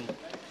खरे उतरेंगे।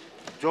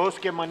 जोश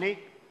के money.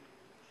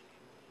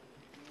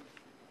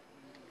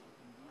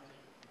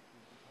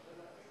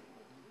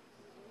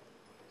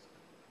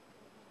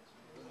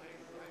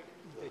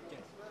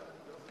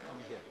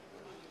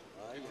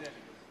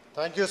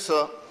 Thank you,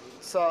 sir.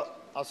 Sir,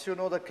 as you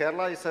know, the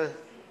Kerala is a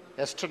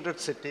extended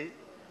city.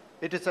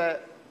 It is a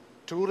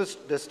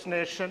tourist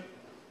destination.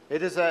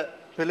 It is a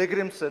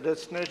pilgrim's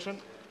destination.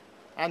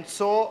 And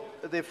so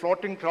the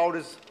floating crowd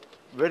is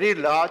very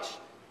large.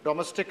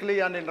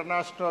 Domestically and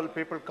international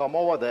people come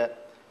over there.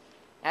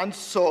 And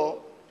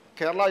so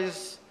Kerala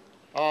is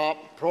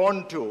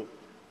prone to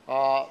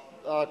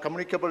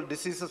communicable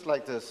diseases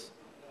like this.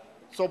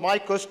 So my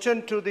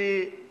question to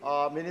the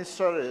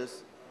minister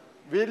is,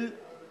 will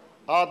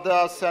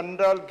the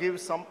central give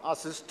some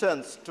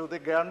assistance to the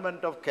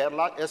government of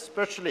Kerala,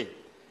 especially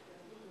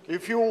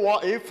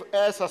if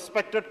a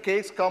suspected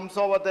case comes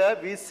over there,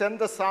 we send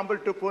the sample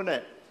to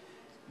Pune.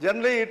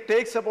 Generally, it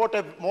takes about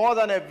more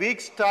than a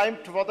week's time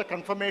for the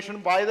confirmation.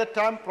 By the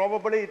time,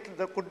 probably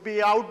there could be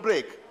an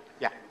outbreak.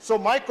 Yeah. So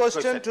my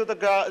question to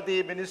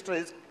the minister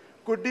is,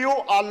 could you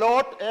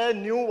allot a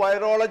new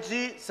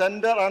virology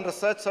center and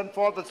research center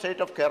for the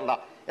state of Kerala,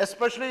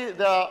 especially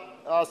the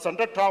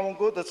Center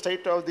Travancore, the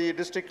state of the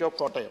district of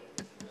Kottayam?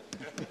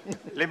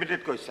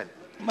 Limited question.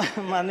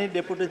 माननीय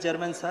deputy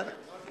chairman sir,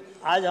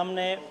 आज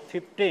हमने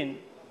 15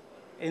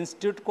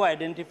 institute को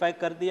identify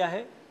कर दिया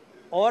है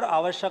और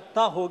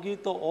आवश्यकता होगी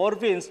तो और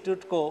भी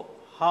इंस्टीट्यूट को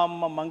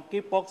हम मंकी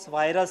पॉक्स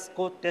वायरस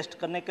को टेस्ट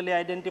करने के लिए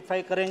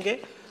आइडेंटिफाई करेंगे।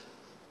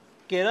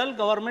 केरल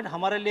गवर्नमेंट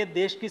हमारे लिए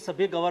देश की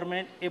सभी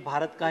गवर्नमेंट, ये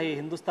भारत का ही,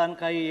 हिंदुस्तान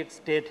का ही एक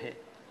स्टेट है।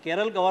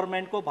 केरल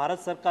गवर्नमेंट को भारत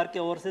सरकार की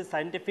ओर से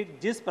साइंटिफिक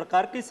जिस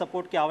प्रकार की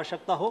सपोर्ट की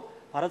आवश्यकता हो,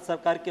 भारत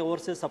सरकार की ओर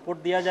से सपोर्ट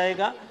दिया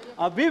जाएगा।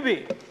 अभी भी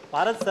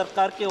भारत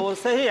सरकार की ओर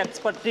से ही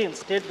एक्सपर्ट टीम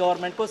स्टेट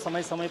गवर्नमेंट को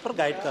समय समय पर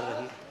गाइड कर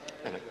रही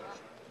है।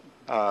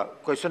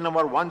 Question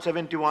number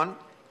 171,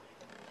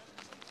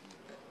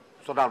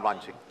 Sonal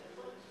Vanching.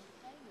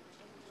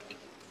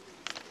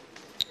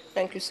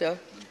 Thank you, sir.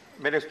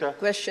 Minister.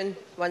 Question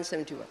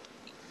 171.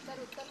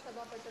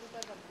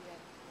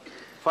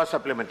 First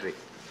supplementary.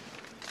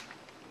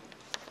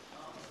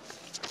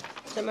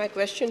 So my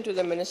question to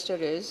the minister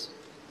is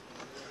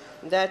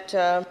that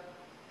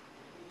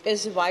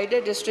is wider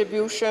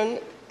distribution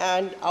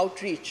and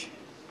outreach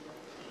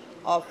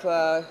of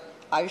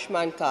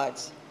Ayushman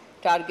cards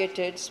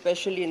targeted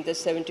especially in the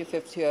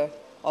 75th year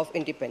of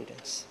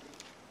independence?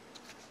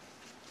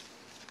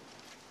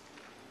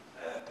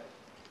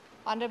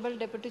 Honorable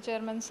Deputy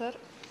Chairman, sir,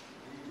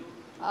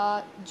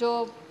 जो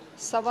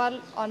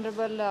सवाल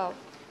honourable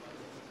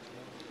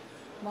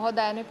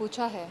महोदय ने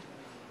पूछा है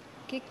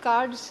कि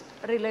cards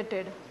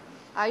related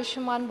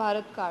Ayushman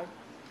Bharat card,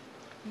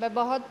 मैं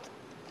बहुत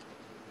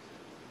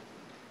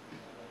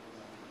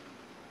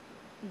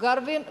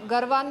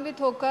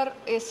गर्वान्वित होकर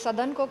इस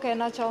सदन को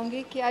कहना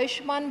चाहूँगी कि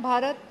आयुष्मान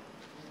भारत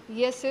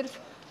ये सिर्फ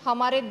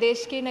हमारे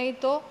देश की नहीं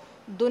तो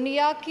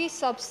दुनिया की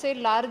सबसे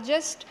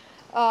largest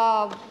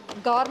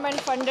government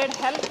funded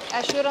health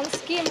assurance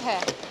scheme है।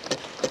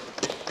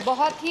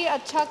 बहुत ही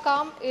अच्छा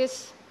काम इस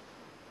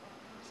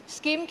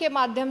स्कीम के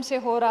माध्यम से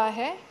हो रहा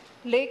है,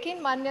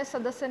 लेकिन माननीय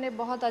सदस्य ने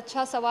बहुत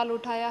अच्छा सवाल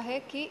उठाया है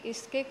कि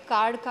इसके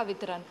कार्ड का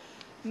वितरण।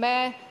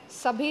 मैं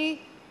सभी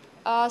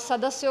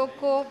सदस्यों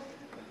को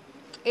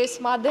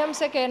इस माध्यम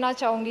से कहना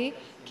चाहूँगी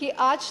कि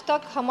आज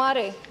तक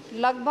हमारे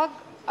लगभग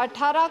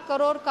 18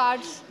 करोड़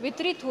कार्ड्स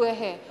वितरित हुए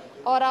हैं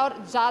और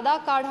ज़्यादा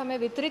कार्ड हमें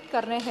वितरित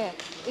करने हैं।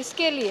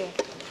 इसके लिए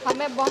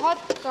हमें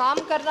बहुत काम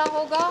करना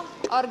होगा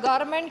और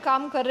गवर्नमेंट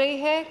काम कर रही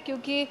है,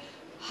 क्योंकि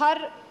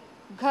हर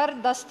घर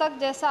दस्तक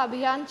जैसा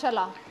अभियान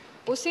चला,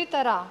 उसी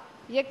तरह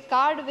ये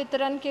कार्ड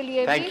वितरण के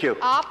लिए भी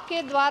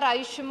आपके द्वारा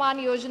आयुष्मान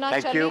योजना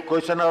चली। Thank you.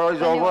 Question hour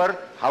is over.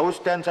 House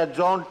stands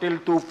adjourned till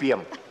 2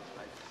 p.m.